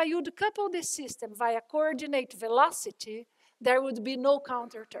 If I would couple the system via coordinate velocity, there would be no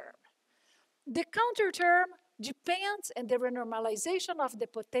counter term. The counter term depends, and the renormalization of the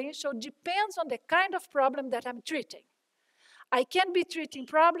potential depends on the kind of problem that I'm treating. I can be treating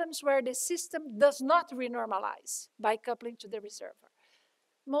problems where the system does not renormalize by coupling to the reservoir.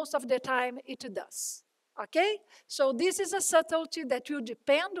 Most of the time, it does. Okay? So this is a subtlety that will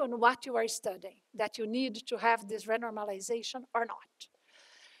depend on what you are studying, that you need to have this renormalization or not.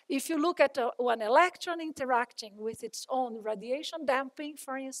 If you look at one electron interacting with its own radiation damping,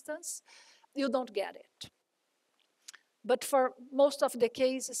 for instance, you don't get it. But for most of the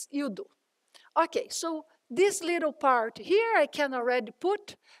cases, you do. Okay, so this little part here I can already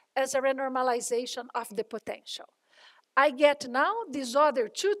put as a renormalization of the potential. I get now these other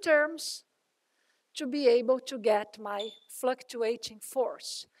two terms to be able to get my fluctuating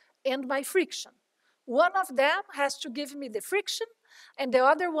force and my friction. One of them has to give me the friction, and the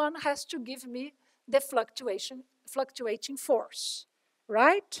other one has to give me the fluctuating force,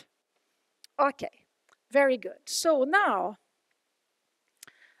 right? Okay, very good. So now,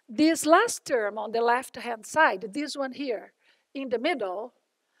 this last term on the left-hand side, this one here in the middle,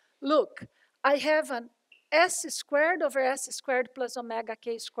 look, I have an s squared over s squared plus omega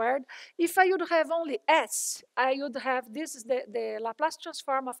k squared. If I would have only s, I would have, this is the Laplace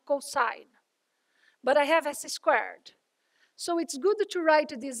transform of cosine. But I have s squared. So it's good to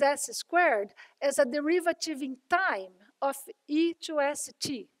write this s squared as a derivative in time of e to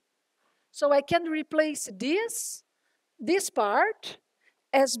st. So I can replace this part,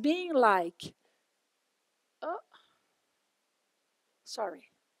 as being like, oh, sorry.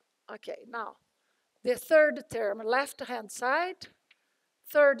 Okay, now, the third term, left-hand side,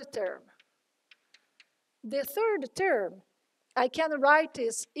 third term. The third term, I can write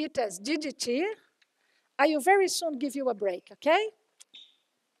it as ddt. I will very soon give you a break, okay?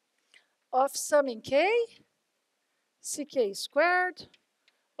 Of summing k, ck squared,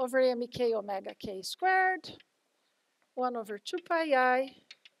 over mk omega k squared, 1 over 2 pi I,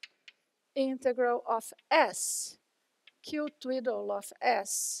 integral of s, q twiddle of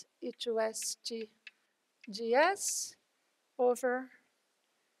s, e to st ds, over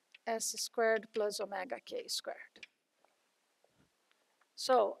s squared plus omega k squared.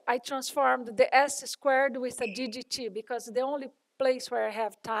 So I transformed the s squared with a ddt because the only place where I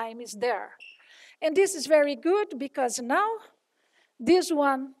have time is there. And this is very good because now this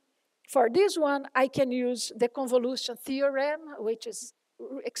one, for this one, I can use the convolution theorem, which is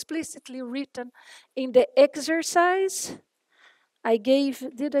explicitly written in the exercise.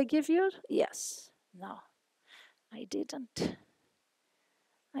 Did I give you? Yes. No, I didn't.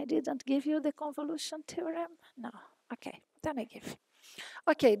 I didn't give you the convolution theorem? No. Okay, then I give.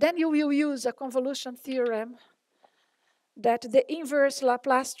 Okay, then you will use a convolution theorem that the inverse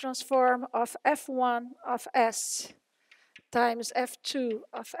Laplace transform of f1 of s times f2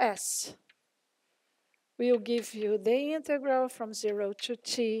 of s will give you the integral from 0 to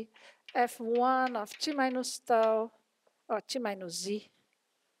t f1 of t minus tau, or t minus z.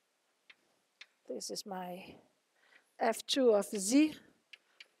 This is my f2 of z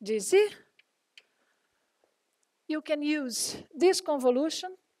dz. You can use this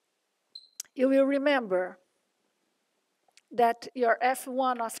convolution. You will remember that your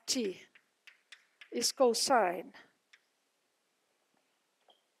f1 of t is cosine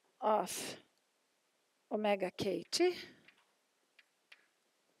of omega kt.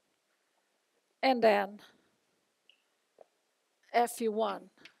 And then f1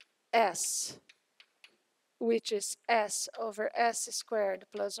 s, which is s over s squared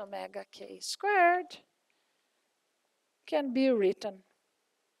plus omega k squared, can be written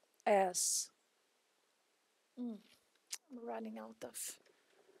as, I'm running out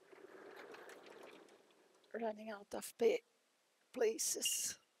of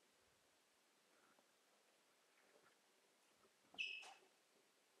places.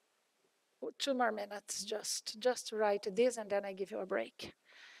 Two more minutes just to write this, and then I give you a break.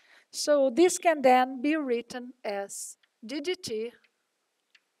 So this can then be written as ddt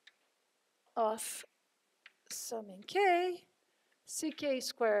of summing k, ck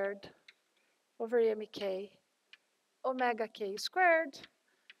squared over mk omega k squared,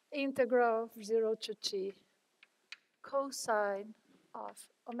 integral 0 to t cosine of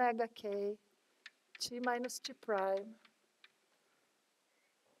omega k t minus t prime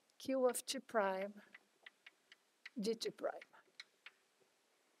q of t prime dt prime.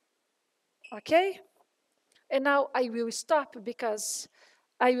 Okay? And now I will stop because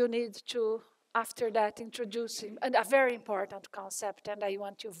I will need to, after that, introduce a very important concept, and I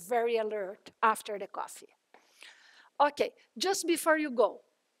want you very alert after the coffee. Okay, just before you go,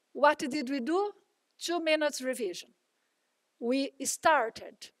 what did we do? 2 minutes revision. We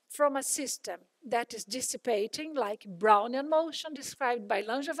started from a system that is dissipating, like Brownian motion described by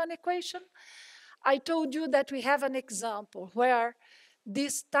Langevin equation. I told you that we have an example where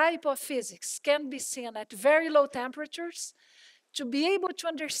this type of physics can be seen at very low temperatures. To be able to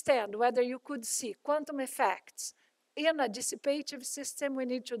understand whether you could see quantum effects in a dissipative system, we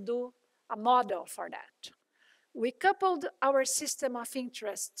need to do a model for that. We coupled our system of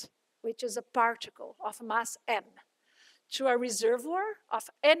interest, which is a particle of mass m, to a reservoir of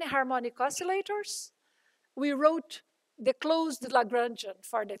n-harmonic oscillators. We wrote the closed Lagrangian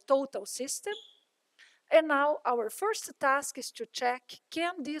for the total system. And now our first task is to check,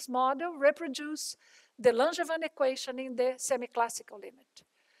 can this model reproduce the Langevin equation in the semi-classical limit?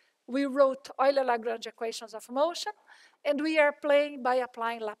 We wrote Euler-Lagrange equations of motion, and we are playing by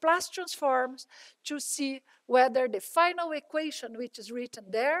applying Laplace transforms to see whether the final equation, which is written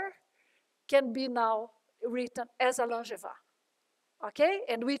there, can be now written as a Langevin. Okay,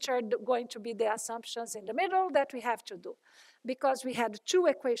 and which are going to be the assumptions in the middle that we have to do. Because we had two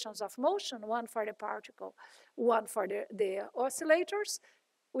equations of motion, one for the particle, one for the oscillators,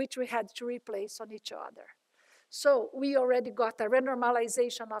 which we had to replace on each other. So we already got a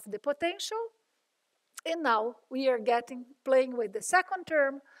renormalization of the potential, and now we are playing with the second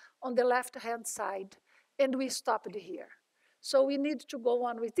term on the left-hand side, and we stopped here. So we need to go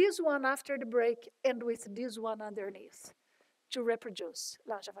on with this one after the break and with this one underneath to reproduce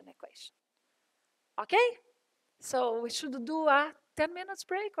Langevin equation. Okay? So we should do a 10 minutes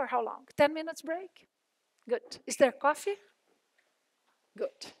break, or how long? 10 minutes break? Good. Is there coffee? Good.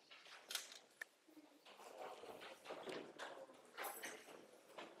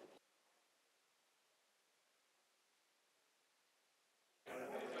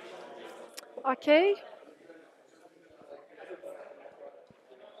 Okay.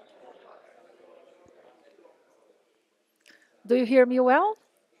 Do you hear me well?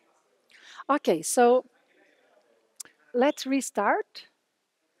 Okay, so let's restart.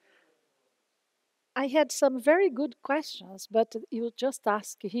 I had some very good questions, but you just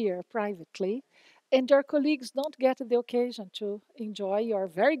ask here privately, and your colleagues don't get the occasion to enjoy your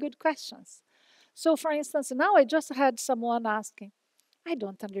very good questions. So, for instance, now I just had someone asking, I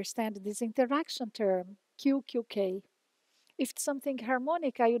don't understand this interaction term, QQK. If it's something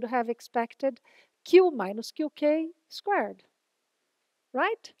harmonic, I would have expected Q minus QK squared,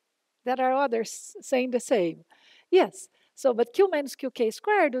 right? There are others saying the same. Yes, so but Q minus QK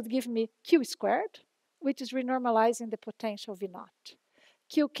squared would give me Q squared, which is renormalizing the potential V naught.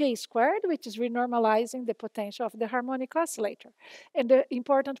 QK squared, which is renormalizing the potential of the harmonic oscillator. And the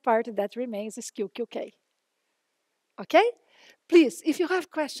important part that remains is QQK. Okay? Please, if you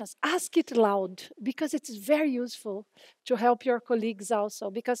have questions, ask it loud because it's very useful to help your colleagues also,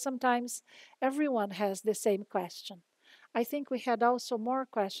 because sometimes everyone has the same question. I think we had also more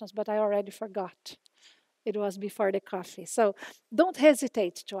questions, but I already forgot. It was before the coffee. So don't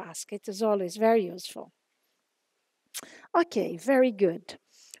hesitate to ask. It is always very useful. Okay, very good.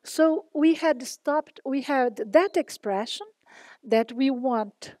 So we had that expression that we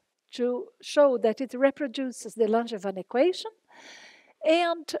want to show that it reproduces the Langevin equation.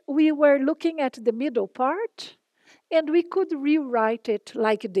 And we were looking at the middle part, and we could rewrite it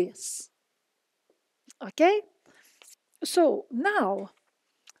like this. Okay? So now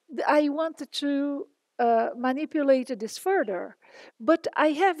I want to manipulate this further, but I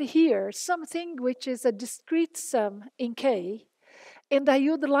have here something which is a discrete sum in K, and I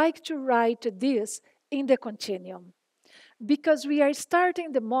would like to write this in the continuum, because we are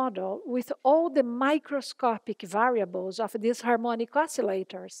starting the model with all the microscopic variables of these harmonic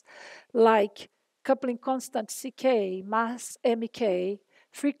oscillators, like coupling constant CK, mass MK,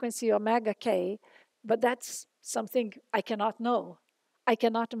 frequency omega K, but that's something I cannot know. I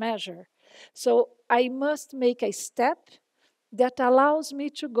cannot measure. So I must make a step that allows me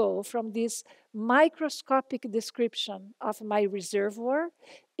to go from this microscopic description of my reservoir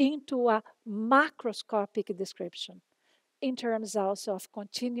into a macroscopic description in terms also of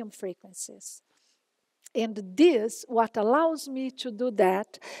continuum frequencies. And this, what allows me to do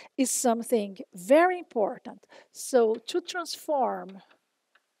that, is something very important. So to transform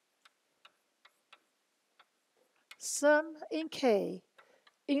sum in K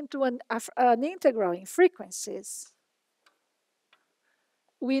into an integral in frequencies,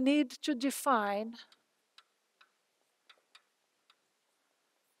 we need to define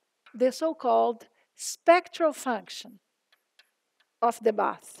the so-called spectral function of the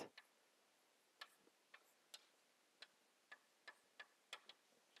bath.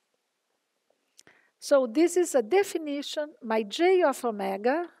 So this is a definition. My J of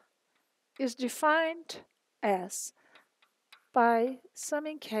omega is defined as pi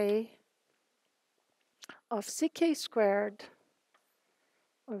summing K of CK squared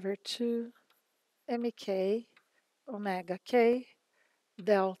over 2 MEK omega K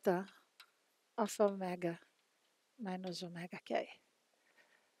delta of omega minus omega k.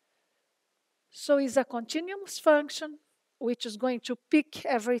 So it's a continuous function which is going to peak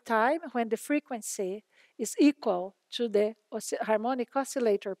every time when the frequency is equal to the harmonic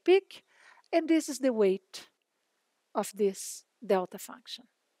oscillator peak, and this is the weight of this delta function.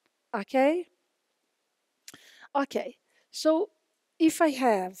 Okay? Okay, so if I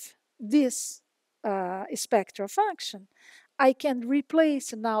have this spectral function, I can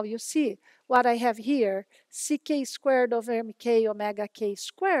replace now, you see, what I have here, ck squared over mk omega k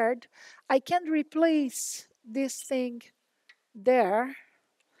squared. I can replace this thing there,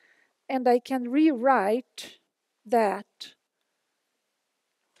 and I can rewrite that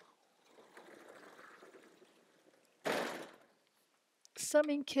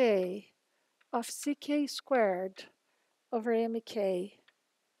summing k of ck squared over mk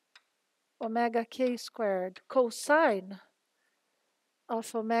omega k squared cosine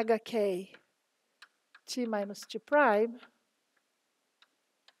of omega k t minus t prime.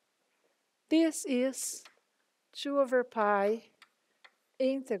 This is 2 over pi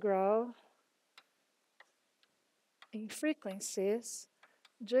integral in frequencies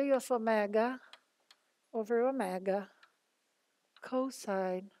j of omega over omega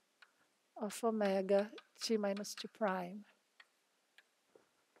cosine of omega t minus t prime.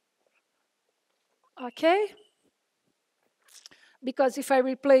 Okay? Because if I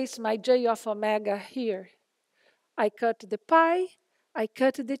replace my j of omega here, I cut the pi, I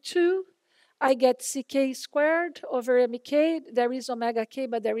cut the 2, I get ck squared over mk. There is omega k,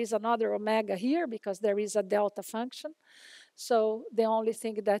 but there is another omega here because there is a delta function. So the only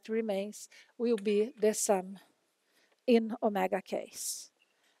thing that remains will be the sum in omega k's,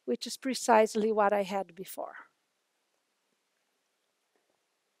 which is precisely what I had before.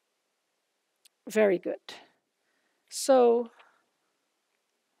 Very good. So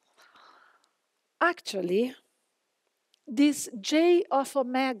actually, this j of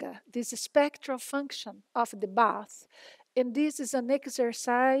omega, this spectral function of the bath, and this is an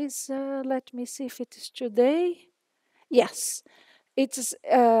exercise, let me see if it is today. Yes, it's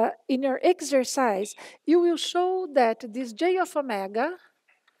in your exercise, you will show that this j of omega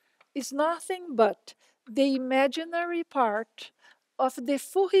is nothing but the imaginary part of the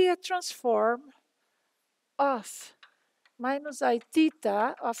Fourier transform of minus I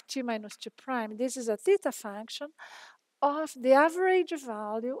theta of t minus t prime. This is a theta function of the average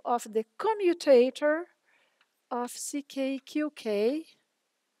value of the commutator of ckqk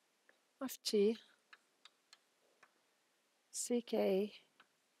of t, ckqk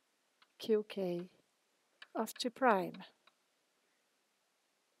of t prime.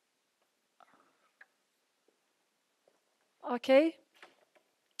 Okay?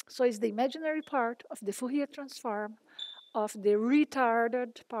 So it's the imaginary part of the Fourier transform of the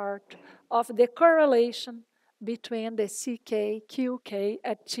retarded part of the correlation between the ck, qk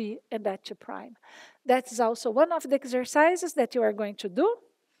at t and at t prime. That is also one of the exercises that you are going to do.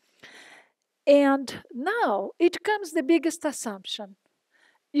 And now it comes the biggest assumption.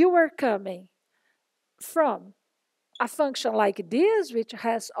 You are coming from a function like this, which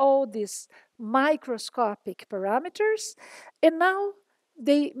has all these microscopic parameters, and now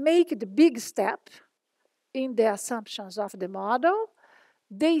they make the big step in the assumptions of the model.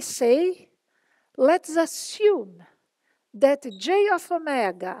 They say, let's assume that j of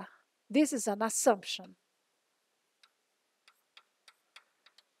omega, this is an assumption.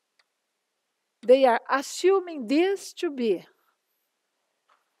 They are assuming this to be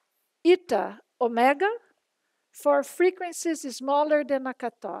eta omega for frequencies smaller than a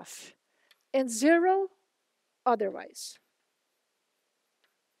cutoff, and 0 otherwise.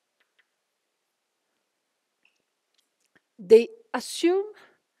 They assume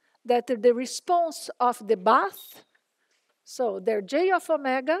that the response of the bath, so their j of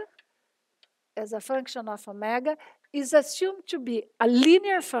omega as a function of omega, is assumed to be a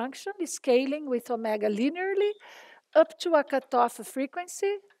linear function, scaling with omega linearly up to a cutoff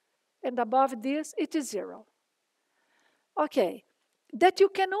frequency, and above this, it is 0. Okay, that you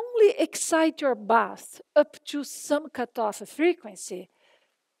can only excite your bath up to some cutoff frequency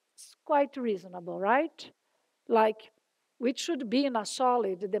is quite reasonable, right? Like, which should be in a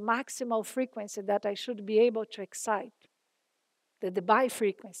solid, the maximal frequency that I should be able to excite. The Debye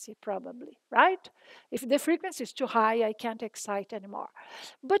frequency, probably, right? If the frequency is too high, I can't excite anymore.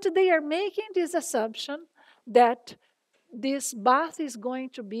 But they are making this assumption that this bath is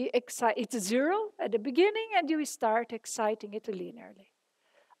going to be excited. It's 0 at the beginning, and you start exciting it linearly,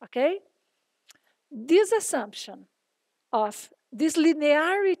 okay? This assumption of this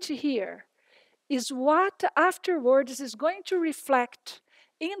linearity here is what afterwards is going to reflect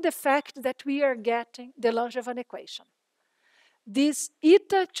in the fact that we are getting the Langevin equation. This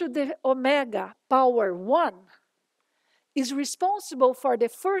eta to the omega power 1 is responsible for the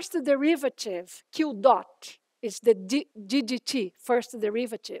first derivative, q dot, is the ddt, first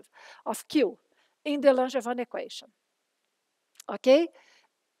derivative of q, in the Langevin equation. Okay?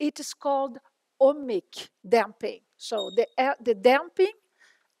 It is called ohmic damping. So the damping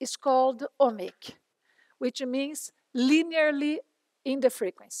is called ohmic, which means linearly in the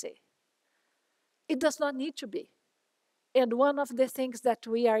frequency. It does not need to be. And one of the things that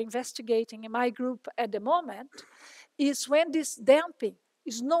we are investigating in my group at the moment is when this damping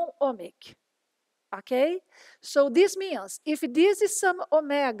is non-ohmic. Okay? So this means if this is some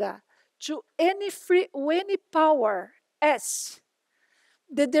omega to any power s,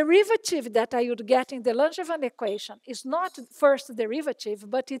 the derivative that I would get in the Langevin equation is not first derivative,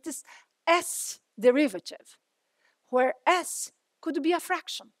 but it is s derivative, where s could be a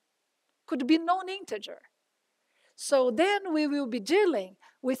fraction, could be non-integer. So then we will be dealing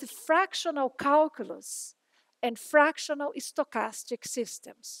with fractional calculus and fractional stochastic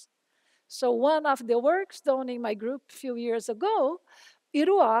systems. So one of the works done in my group a few years ago, it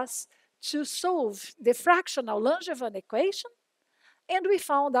was to solve the fractional Langevin equation, and we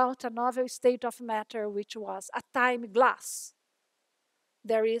found out a novel state of matter, which was a time glass.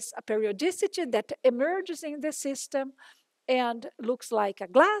 There is a periodicity that emerges in the system and looks like a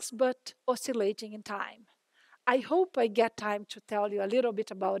glass, but oscillating in time. I hope I get time to tell you a little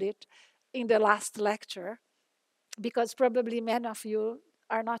bit about it in the last lecture, because probably many of you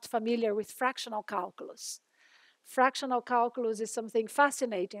are not familiar with fractional calculus. Fractional calculus is something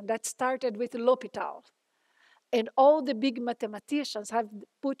fascinating that started with L'Hopital. And all the big mathematicians have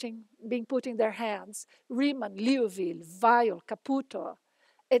been putting their hands, Riemann, Liouville, Weyl, Caputo,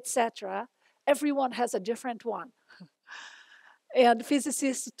 etc. Everyone has a different one. And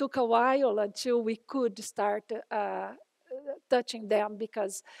physicists took a while until we could start touching them,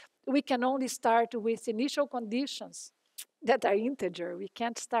 because we can only start with initial conditions that are integer. We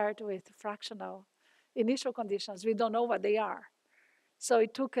can't start with fractional initial conditions. We don't know what they are. So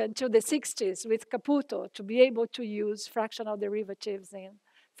it took until the 60s with Caputo to be able to use fractional derivatives in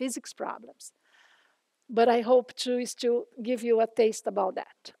physics problems. But I hope to still give you a taste about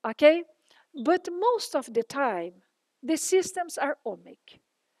that, okay? But most of the time, the systems are ohmic.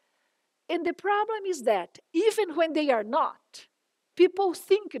 And the problem is that even when they are not, people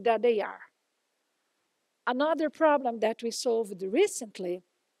think that they are. Another problem that we solved recently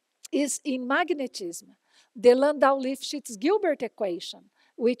is in magnetism, the Landau-Lifshitz-Gilbert equation,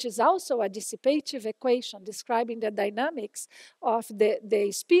 which is also a dissipative equation describing the dynamics of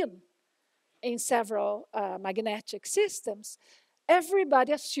the spin in several magnetic systems.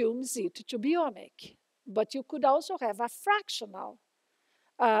 Everybody assumes it to be ohmic, but you could also have a fractional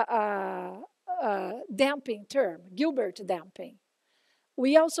damping term, Gilbert damping.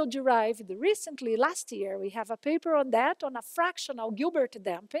 We also derived recently, last year, we have a paper on that, on a fractional Gilbert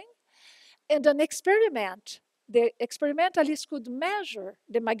damping, and an experiment. The experimentalists could measure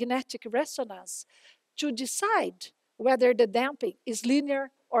the magnetic resonance to decide whether the damping is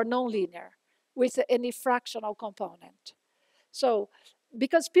linear or nonlinear with any fractional component. So,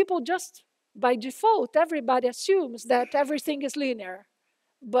 because people just, by default, everybody assumes that everything is linear,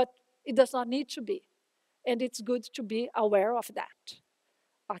 but it does not need to be. And it's good to be aware of that.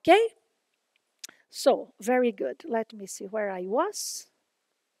 Okay? So, very good. Let me see where I was.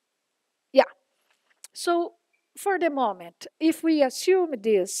 Yeah. So, for the moment, if we assume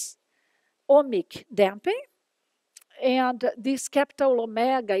this ohmic damping, and this capital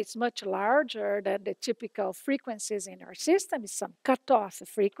omega is much larger than the typical frequencies in our system, it's some cutoff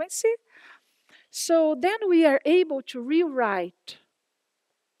frequency. So then we are able to rewrite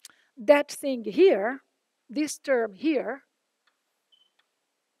that thing here, this term here.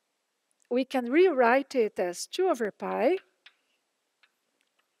 We can rewrite it as 2 over pi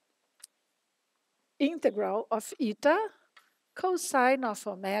integral of eta cosine of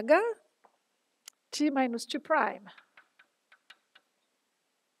omega t minus t prime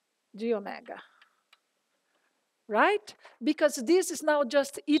d omega. Right? Because this is now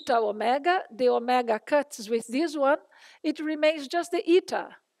just eta omega. The omega cuts with this one. It remains just the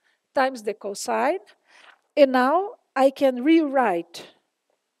eta times the cosine. And now I can rewrite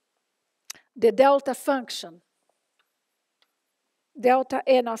the delta function, delta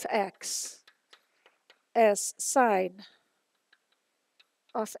n of x, as sine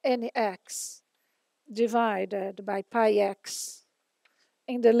of nx divided by pi x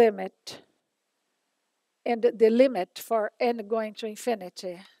in the limit, and the limit for n going to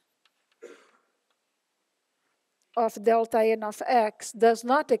infinity of delta n of x does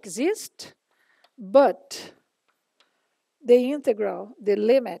not exist, but the integral, the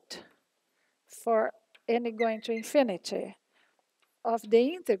limit for n going to infinity of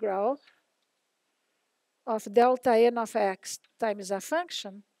the integral of delta n of x times a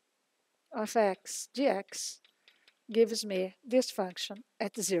function of x dx gives me this function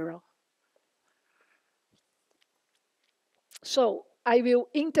at 0. So I will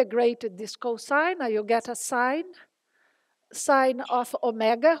integrate this cosine. I will get a sine of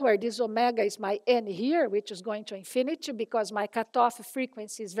omega, where this omega is my n here, which is going to infinity because my cutoff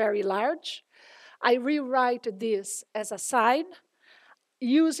frequency is very large. I rewrite this as a sine.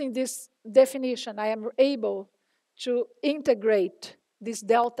 Using this definition, I am able to integrate this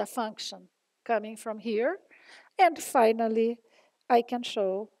delta function coming from here. And finally, I can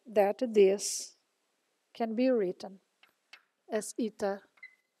show that this can be written as eta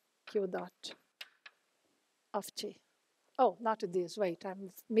q dot of t. Oh, not this. Wait,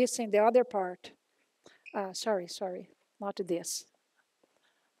 I'm missing the other part. Sorry, not this.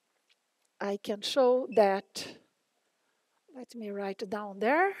 I can show that. Let me write down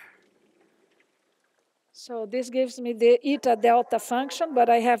there. So this gives me the eta delta function, but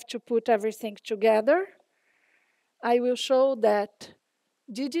I have to put everything together. I will show that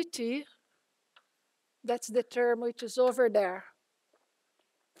ddt, that's the term which is over there.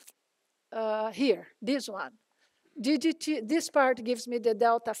 Here, this one. Dgt, this part gives me the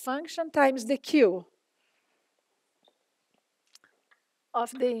delta function times the q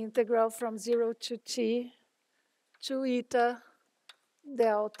of the integral from 0 to t to eta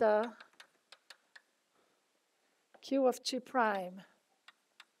delta q of t prime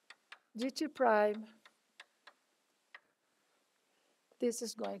dt prime. This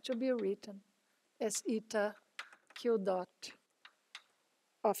is going to be written as eta q dot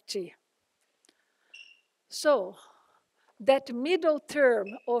of t. So that middle term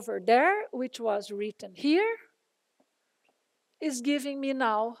over there, which was written here, is giving me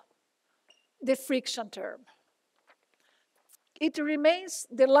now the friction term. It remains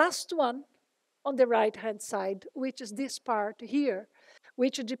the last one on the right-hand side, which is this part here,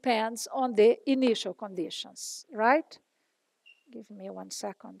 which depends on the initial conditions, right? Give me 1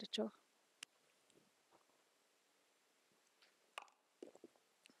 second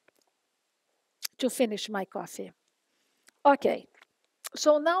to finish my coffee. Okay,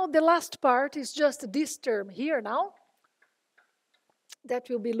 so now the last part is just this term here now that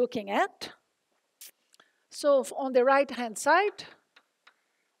we'll be looking at. So on the right-hand side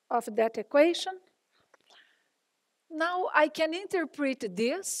of that equation, now I can interpret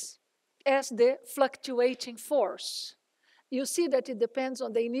this as the fluctuating force. You see that it depends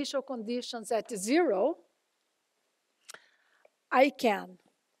on the initial conditions at 0. I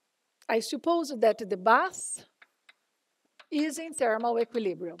suppose that the bath is in thermal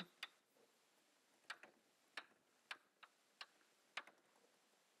equilibrium.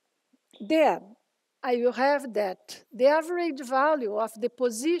 Then I will have that the average value of the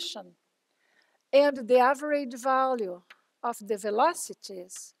position and the average value of the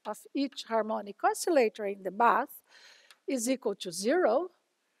velocities of each harmonic oscillator in the bath is equal to 0,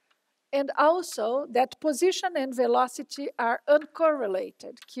 and also that position and velocity are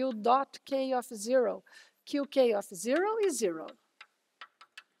uncorrelated. Q dot k of 0, qk of 0 is 0,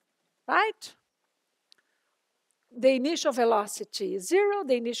 right? The initial velocity is 0,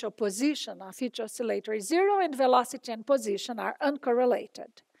 the initial position of each oscillator is 0, and velocity and position are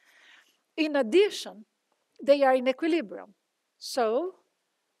uncorrelated. In addition, they are in equilibrium. So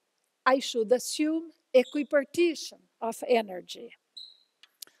I should assume equipartition of energy.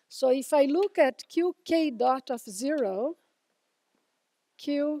 So if I look at qk dot of 0,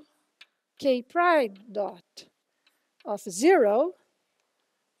 qk prime dot of 0,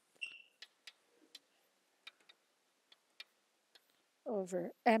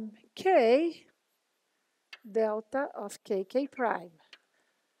 over mk delta of kk prime.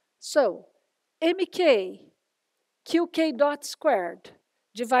 So mk qk dot squared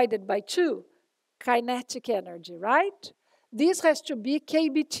divided by 2, kinetic energy, right? This has to be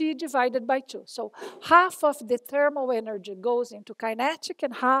kBt divided by 2. So half of the thermal energy goes into kinetic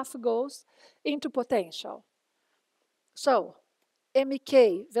and half goes into potential. So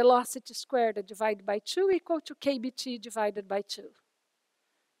mk, velocity squared divided by 2 equal to kBt divided by 2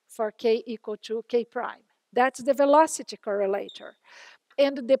 for k equal to k prime. That's the velocity correlator.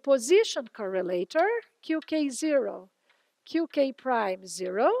 And the position correlator, qk0, qk prime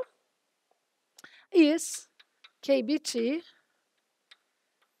 0, is kBt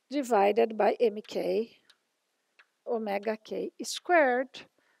divided by mk omega k squared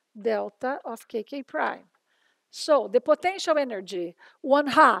delta of kk prime. So the potential energy,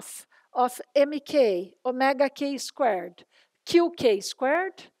 1/2 of mk omega k squared qk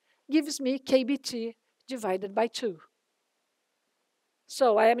squared gives me kBt divided by 2.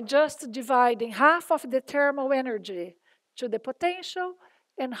 So I am just dividing half of the thermal energy to the potential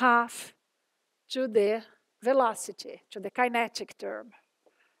and half to the velocity, to the kinetic term,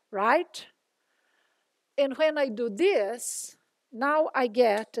 right? And when I do this, now I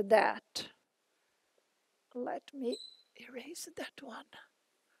get that. Let me erase that one.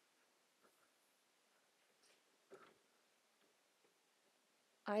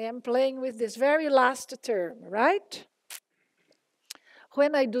 I am playing with this very last term, right?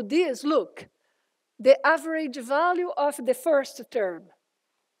 When I do this, look, the average value of the first term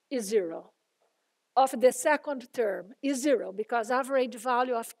is 0. Of the second term is 0, because average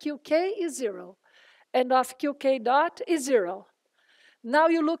value of qk is 0, and of qk dot is 0. Now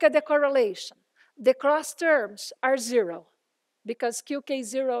you look at the correlation. The cross terms are 0, because qk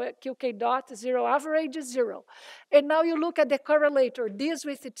 0, qk dot 0, average is 0. And now you look at the correlator, this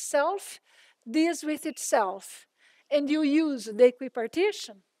with itself, and you use the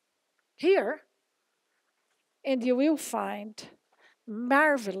equipartition here, and you will find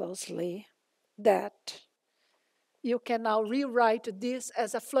marvelously that you can now rewrite this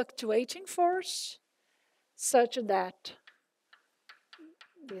as a fluctuating force, such that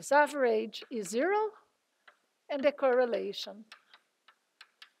this average is 0, and the correlation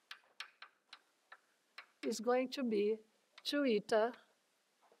is going to be 2 eta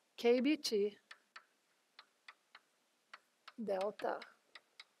kBt delta.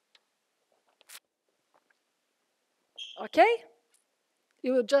 Okay?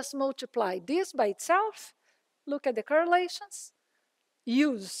 You will just multiply this by itself, look at the correlations,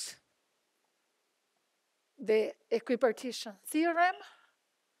 use the equipartition theorem,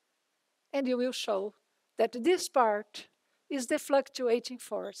 and you will show that this part is the fluctuating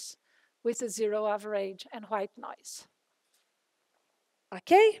force with a 0 average and white noise.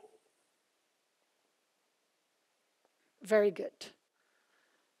 Okay? Very good.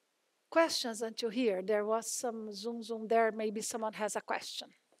 Questions until here? There was some zoom there. Maybe someone has a question.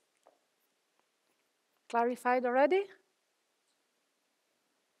 Clarified already?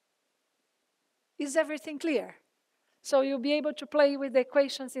 Is everything clear? So you'll be able to play with the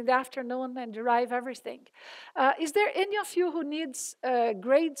equations in the afternoon and derive everything. Is there any of you who needs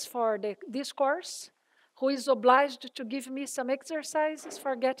grades for this course? Who is obliged to give me some exercises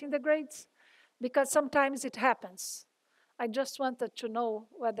for getting the grades? Because sometimes it happens. I just wanted to know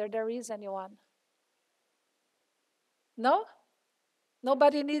whether there is anyone. No?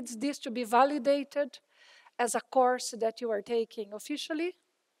 Nobody needs this to be validated as a course that you are taking officially?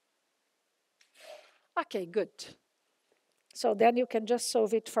 Okay, good. So then you can just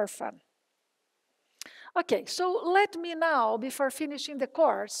solve it for fun. Okay, so let me now, before finishing the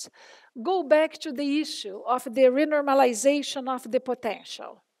course, go back to the issue of the renormalization of the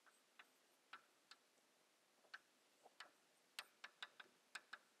potential.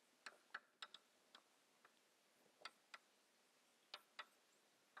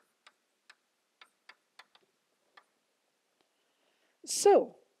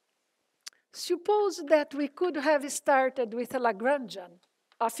 So, suppose that we could have started with a Lagrangian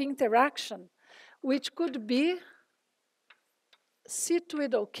of interaction, which could be C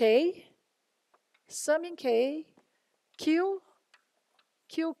twiddle k, summing k, q,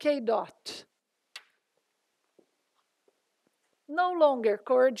 qk dot. No longer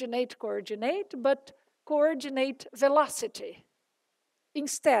coordinate, but coordinate velocity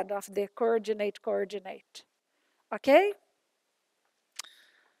instead of the coordinate. Okay?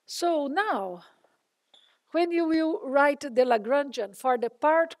 So now, when you will write the Lagrangian for the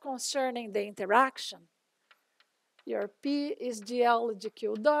part concerning the interaction, your P is dl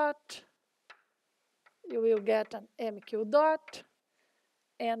dq dot, you will get an mq dot,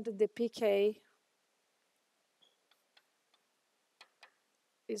 and the pk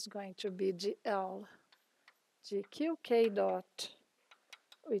is going to be dl dqk dot,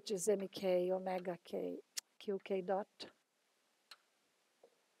 which is mk omega k qk dot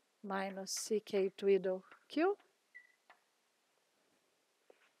minus ck twiddle q.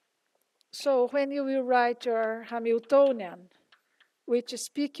 So when you will write your Hamiltonian, which is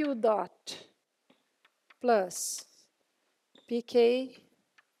pq dot plus pk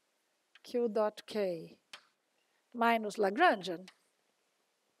q dot k minus Lagrangian,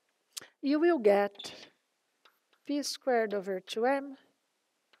 you will get p squared over 2m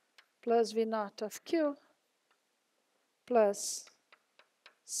plus v naught of q plus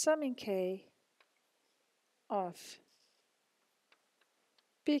summing k of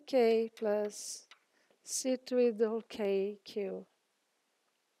pk plus sit with OK Q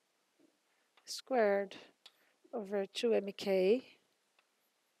squared over 2mk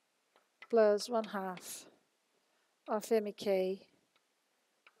plus 1/2 of mk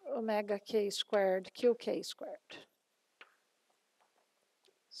omega k squared qk squared.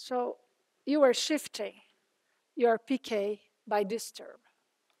 So you are shifting your pk by this term.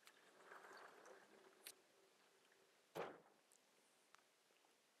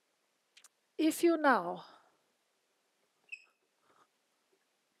 If you now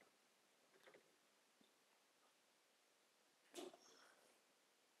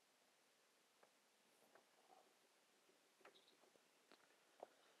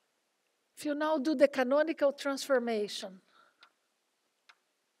do the canonical transformation,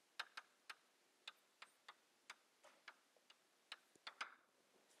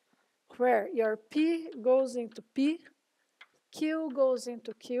 where your P goes into P, Q goes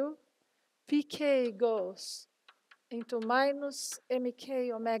into Q, PK goes into minus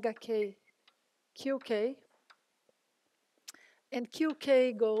MK omega K QK, and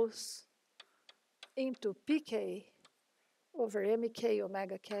QK goes into PK over MK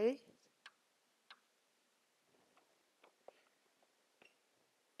omega K.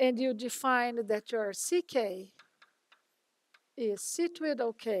 And you define that your CK is sit with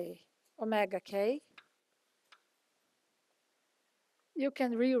OK omega K. You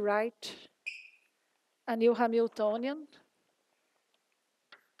can rewrite a new Hamiltonian,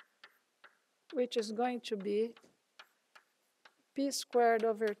 which is going to be P squared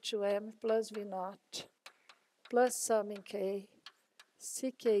over 2m plus V naught plus sum in K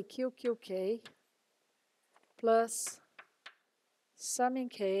CK QQK plus sum in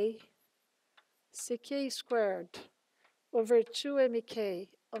K CK squared over 2mk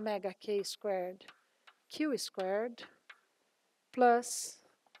omega K squared Q squared plus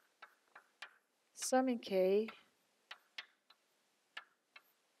sum in K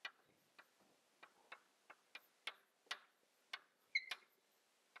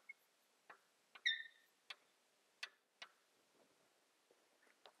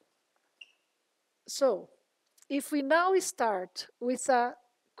So, if we now start with a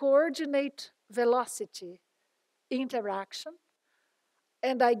coordinate velocity interaction,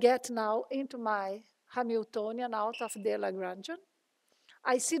 and I get now into my Hamiltonian out of the Lagrangian,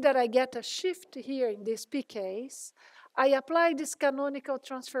 I see that I get a shift here in this PKs. I apply this canonical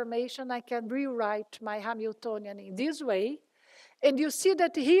transformation, I can rewrite my Hamiltonian in this way, and you see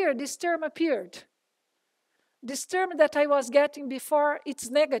that here this term appeared. This term that I was getting before, it's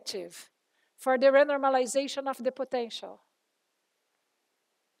negative for the renormalization of the potential.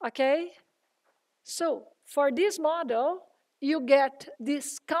 Okay? So, for this model, you get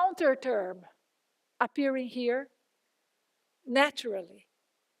this counter term appearing here naturally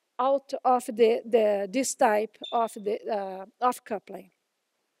out of this type of coupling.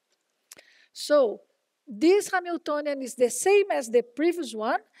 So, this Hamiltonian is the same as the previous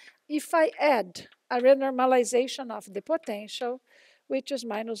one if I add a renormalization of the potential, which is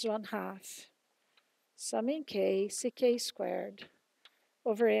minus 1/2 sum in K CK squared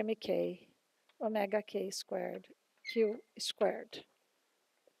over MK omega K squared Q squared.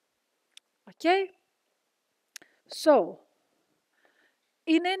 Okay? So,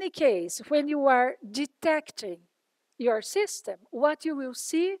 in any case, when you are detecting your system, what you will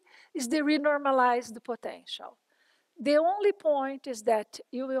see is the renormalized potential. The only point is that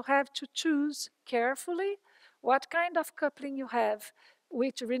you will have to choose carefully what kind of coupling you have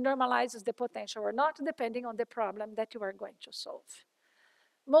which renormalizes the potential or not, depending on the problem that you are going to solve.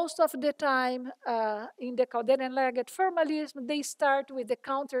 Most of the time, in the Calderian-Leggett formalism, they start with the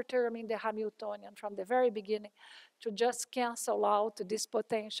counter term in the Hamiltonian from the very beginning to just cancel out this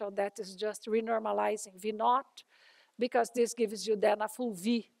potential that is just renormalizing V naught, because this gives you then a full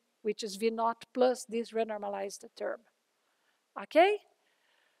V, which is V naught plus this renormalized term. Okay?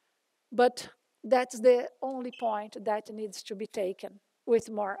 But that's the only point that needs to be taken with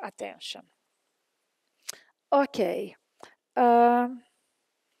more attention. Okay.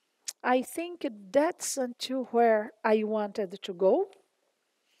 I think that's until where I wanted to go.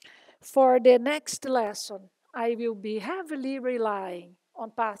 For the next lesson, I will be heavily relying on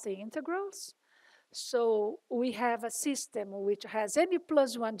path integrals. So we have a system which has n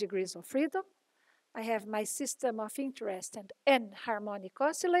plus 1 degrees of freedom. I have my system of interest and n harmonic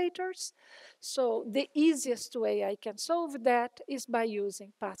oscillators. So the easiest way I can solve that is by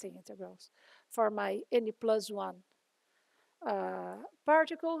using path integrals. For my n plus 1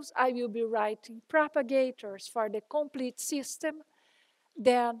 particles, I will be writing propagators for the complete system.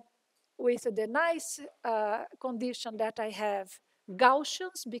 Then with the nice condition that I have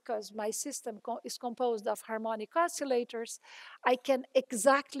Gaussians, because my system is composed of harmonic oscillators, I can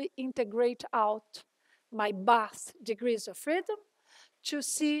exactly integrate out my bath degrees of freedom to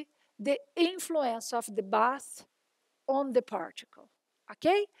see the influence of the bath on the particle.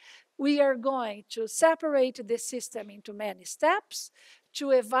 Okay? We are going to separate the system into many steps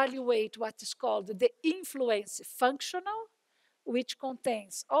to evaluate what is called the influence functional, which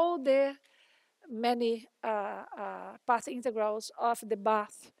contains all the many path integrals of the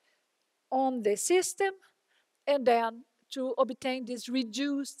bath on the system, and then to obtain this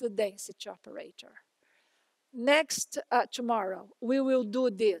reduced density operator. Next, tomorrow, we will do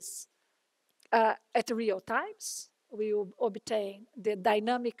this at real times. We will obtain the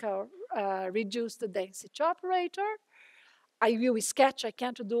dynamical reduced density operator. I will sketch, I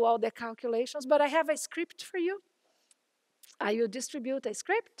can't do all the calculations, but I have a script for you. I will distribute a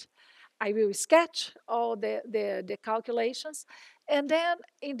script. I will sketch all the calculations. And then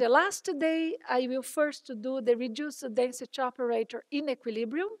in the last day, I will first do the reduced density operator in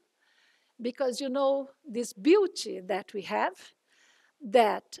equilibrium, because you know this beauty that we have,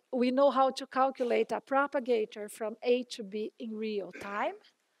 that we know how to calculate a propagator from A to B in real time.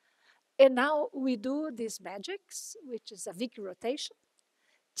 And now we do these magics, which is a Vicky rotation.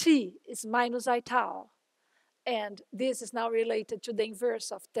 T is minus I tau. And this is now related to the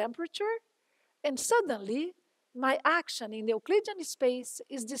inverse of temperature. And suddenly, my action in the Euclidean space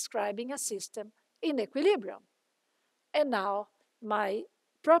is describing a system in equilibrium. And now my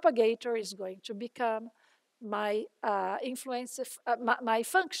propagator is going to become my my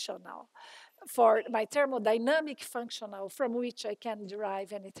functional, for my thermodynamic functional, from which I can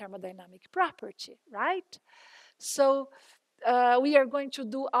derive any thermodynamic property, right? So we are going to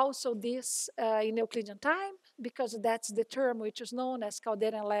do also this in Euclidean time, because that's the term which is known as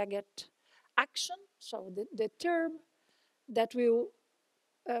Caldera-Leggett action. So the term that will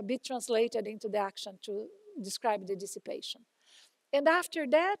be translated into the action to describe the dissipation. And after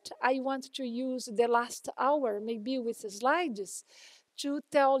that, I want to use the last hour, maybe with slides, to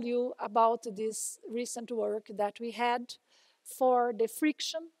tell you about this recent work that we had for the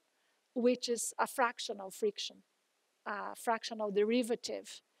friction, which is a fractional friction, a fractional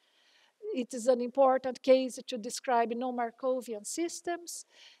derivative. It is an important case to describe non-Markovian systems.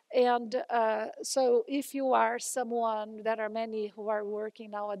 And so if you are someone, there are many who are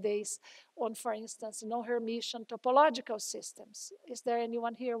working nowadays on, for instance, non-Hermitian topological systems. Is there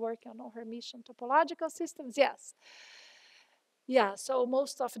anyone here working on non-Hermitian topological systems? Yes. Yeah, so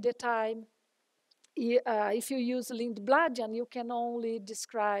most of the time, if you use Lindbladian, you can only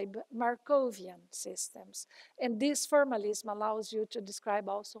describe Markovian systems. And this formalism allows you to describe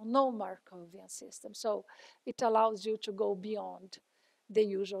also non-Markovian systems. So it allows you to go beyond the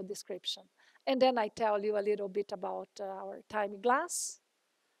usual description. And then I tell you a little bit about our time glass.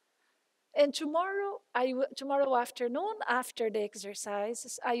 And tomorrow afternoon, after the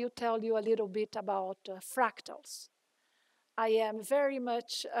exercises, I will tell you a little bit about fractals. I am very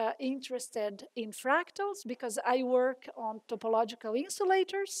much interested in fractals because I work on topological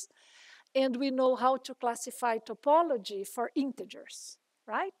insulators, and we know how to classify topology for integers,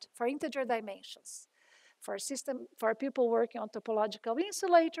 right? For integer dimensions. For people working on topological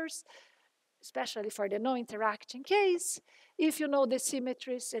insulators, especially for the non-interacting case, if you know the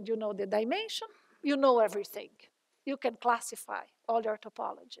symmetries and you know the dimension, you know everything. You can classify all your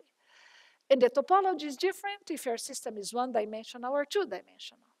topology. And the topology is different if your system is one-dimensional or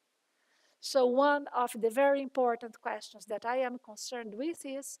two-dimensional. So one of the very important questions that I am concerned with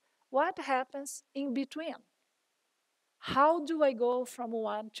is, what happens in between? How do I go from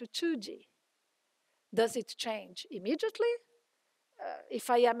 1 to 2D? Does it change immediately? If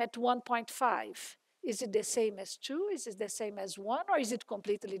I am at 1.5, is it the same as 2? Is it the same as 1? Or is it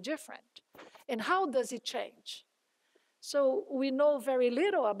completely different? And how does it change? So we know very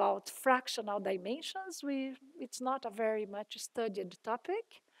little about fractional dimensions. It's not a very much studied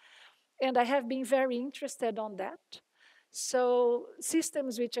topic. And I have been very interested on that. So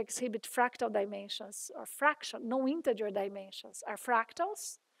systems which exhibit fractal dimensions or non-integer dimensions are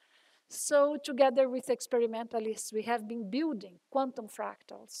fractals. So together with experimentalists, we have been building quantum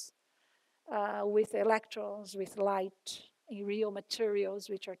fractals with electrons, with light, in real materials,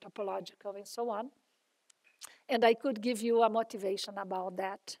 which are topological and so on. And I could give you a motivation about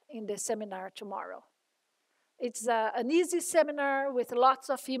that in the seminar tomorrow. It's an easy seminar with lots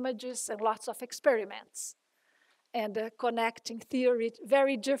of images and lots of experiments. And connecting theory,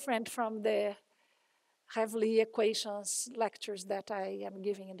 very different from the heavily equations lectures that I am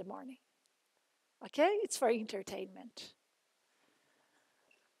giving in the morning. Okay, it's for entertainment.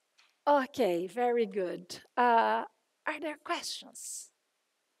 Okay, very good. Are Are there questions?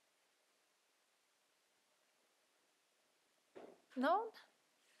 No?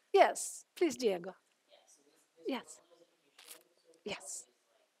 Yes, please, Diego. Yes. Yes.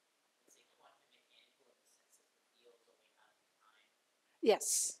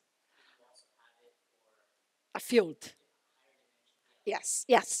 Yes. A field. Yes,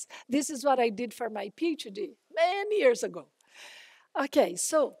 yes. This is what I did for my PhD many years ago. Okay,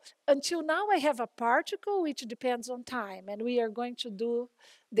 so until now I have a particle which depends on time, and we are going to do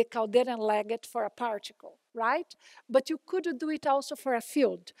the Caldera and Leggett for a particle, right? But you could do it also for a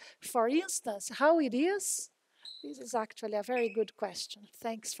field. For instance, how it is, this is actually a very good question.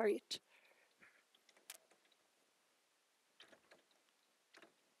 Thanks for it.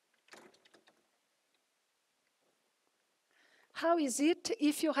 How is it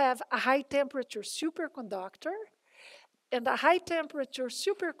if you have a high temperature superconductor, and a high temperature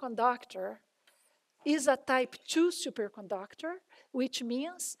superconductor is a type 2 superconductor, which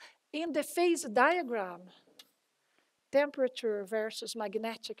means in the phase diagram, temperature versus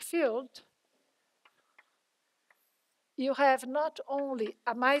magnetic field, you have not only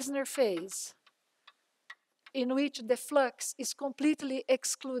a Meissner phase in which the flux is completely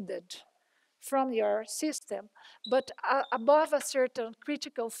excluded from your system, but above a certain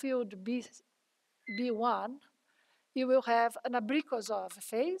critical field B1, you will have an Abrikosov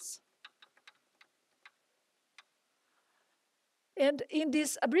phase. And in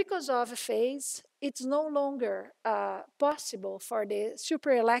this Abrikosov phase, it's no longer possible for the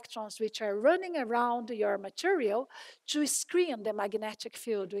superelectrons which are running around your material to screen the magnetic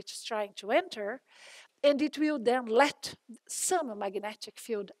field which is trying to enter, and it will then let some magnetic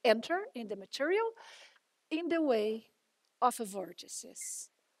field enter in the material in the way of vortices.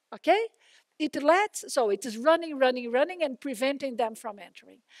 Okay? It lets, so it is running, running, running, and preventing them from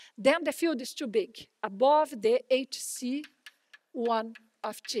entering. Then the field is too big, above the HC1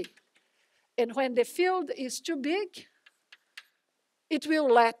 of T. And when the field is too big, it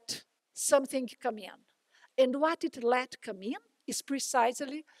will let something come in. And what it let come in is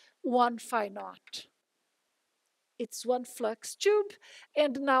precisely 1 phi naught. It's one flux tube,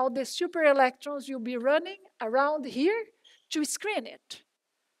 and now the superelectrons will be running around here to screen it,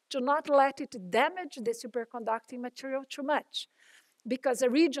 to not let it damage the superconducting material too much. Because a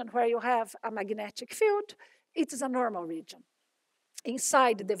region where you have a magnetic field, it is a normal region.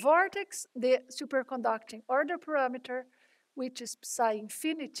 Inside the vortex, the superconducting order parameter, which is psi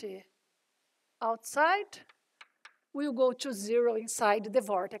infinity outside, will go to 0 inside the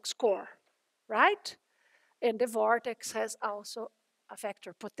vortex core, right? And the vortex has also a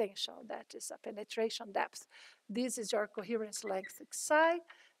vector potential, that is a penetration depth. This is your coherence length psi,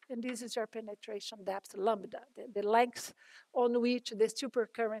 and this is your penetration depth lambda, the length on which the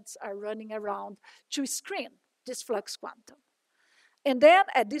supercurrents are running around to screen this flux quantum. And then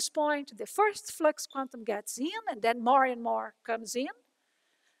at this point, the first flux quantum gets in, and then more and more comes in.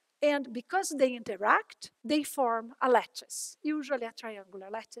 And because they interact, they form a lattice, usually a triangular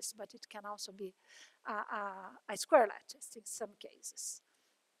lattice, but it can also be a square lattice in some cases.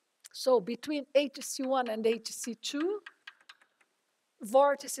 So between HC1 and HC2,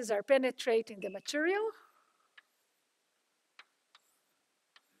 vortices are penetrating the material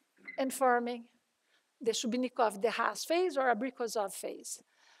and forming the Shubnikov-de Haas phase or Abrikosov phase.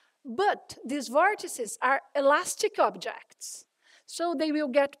 But these vortices are elastic objects. So they will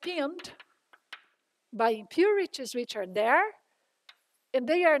get pinned by impurities which are there, and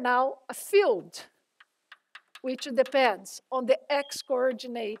they are now a field which depends on the x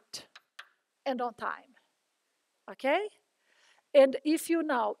coordinate and on time. Okay? And if you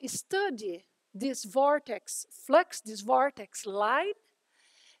now study this vortex flux, this vortex line,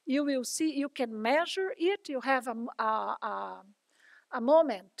 you will see, you can measure it. You have a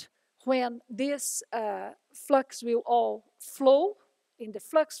moment when this flux will all flow in the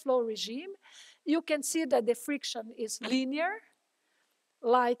flux flow regime. You can see that the friction is linear,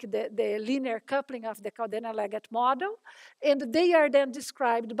 like the linear coupling of the Caldera-Leggett model, and they are then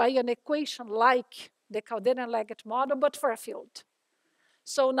described by an equation like the Caldera-Leggett model, but for a field.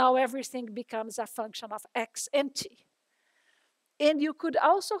 So now everything becomes a function of x and t. And you could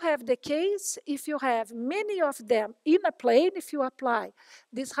also have the case if you have many of them in a plane. If you apply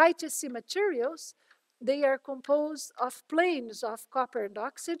these high TC materials, they are composed of planes of copper and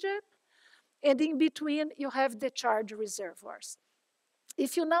oxygen, and in between you have the charge reservoirs.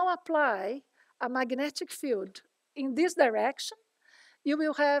 If you now apply a magnetic field in this direction, you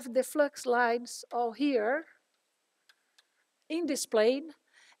will have the flux lines all here in this plane,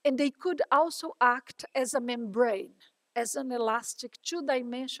 and they could also act as a membrane, as an elastic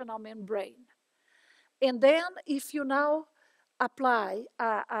two-dimensional membrane. And then if you now apply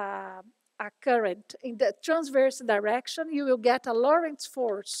a current in the transverse direction, you will get a Lorentz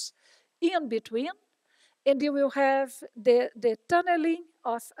force in between, and you will have the tunneling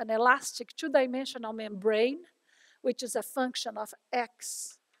of an elastic two-dimensional membrane, which is a function of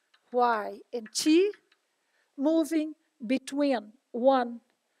x, y, and t, moving between one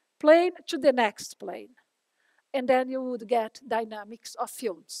plane to the next plane. And then you would get dynamics of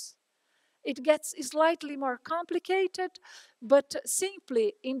fields. It gets slightly more complicated, but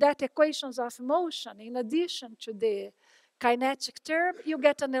simply in that equations of motion, in addition to the kinetic term, you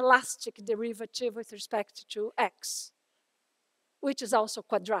get an elastic derivative with respect to x, which is also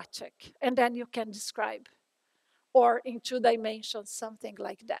quadratic. And then you can describe, or in 2 dimensions, something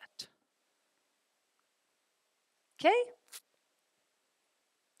like that. Okay?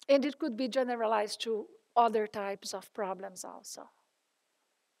 And it could be generalized to other types of problems also.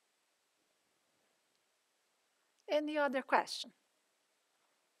 Any other question?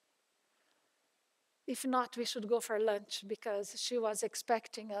 If not, we should go for lunch because she was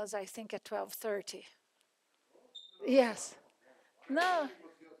expecting us, I think, at 12:30. Yes. No,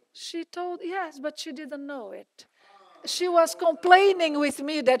 she told, yes, but she didn't know it. She was complaining with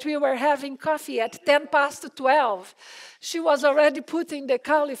me that we were having coffee at 10 past 12. She was already putting the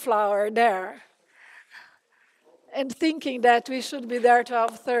cauliflower there and thinking that we should be there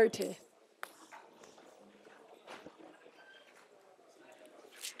 12:30.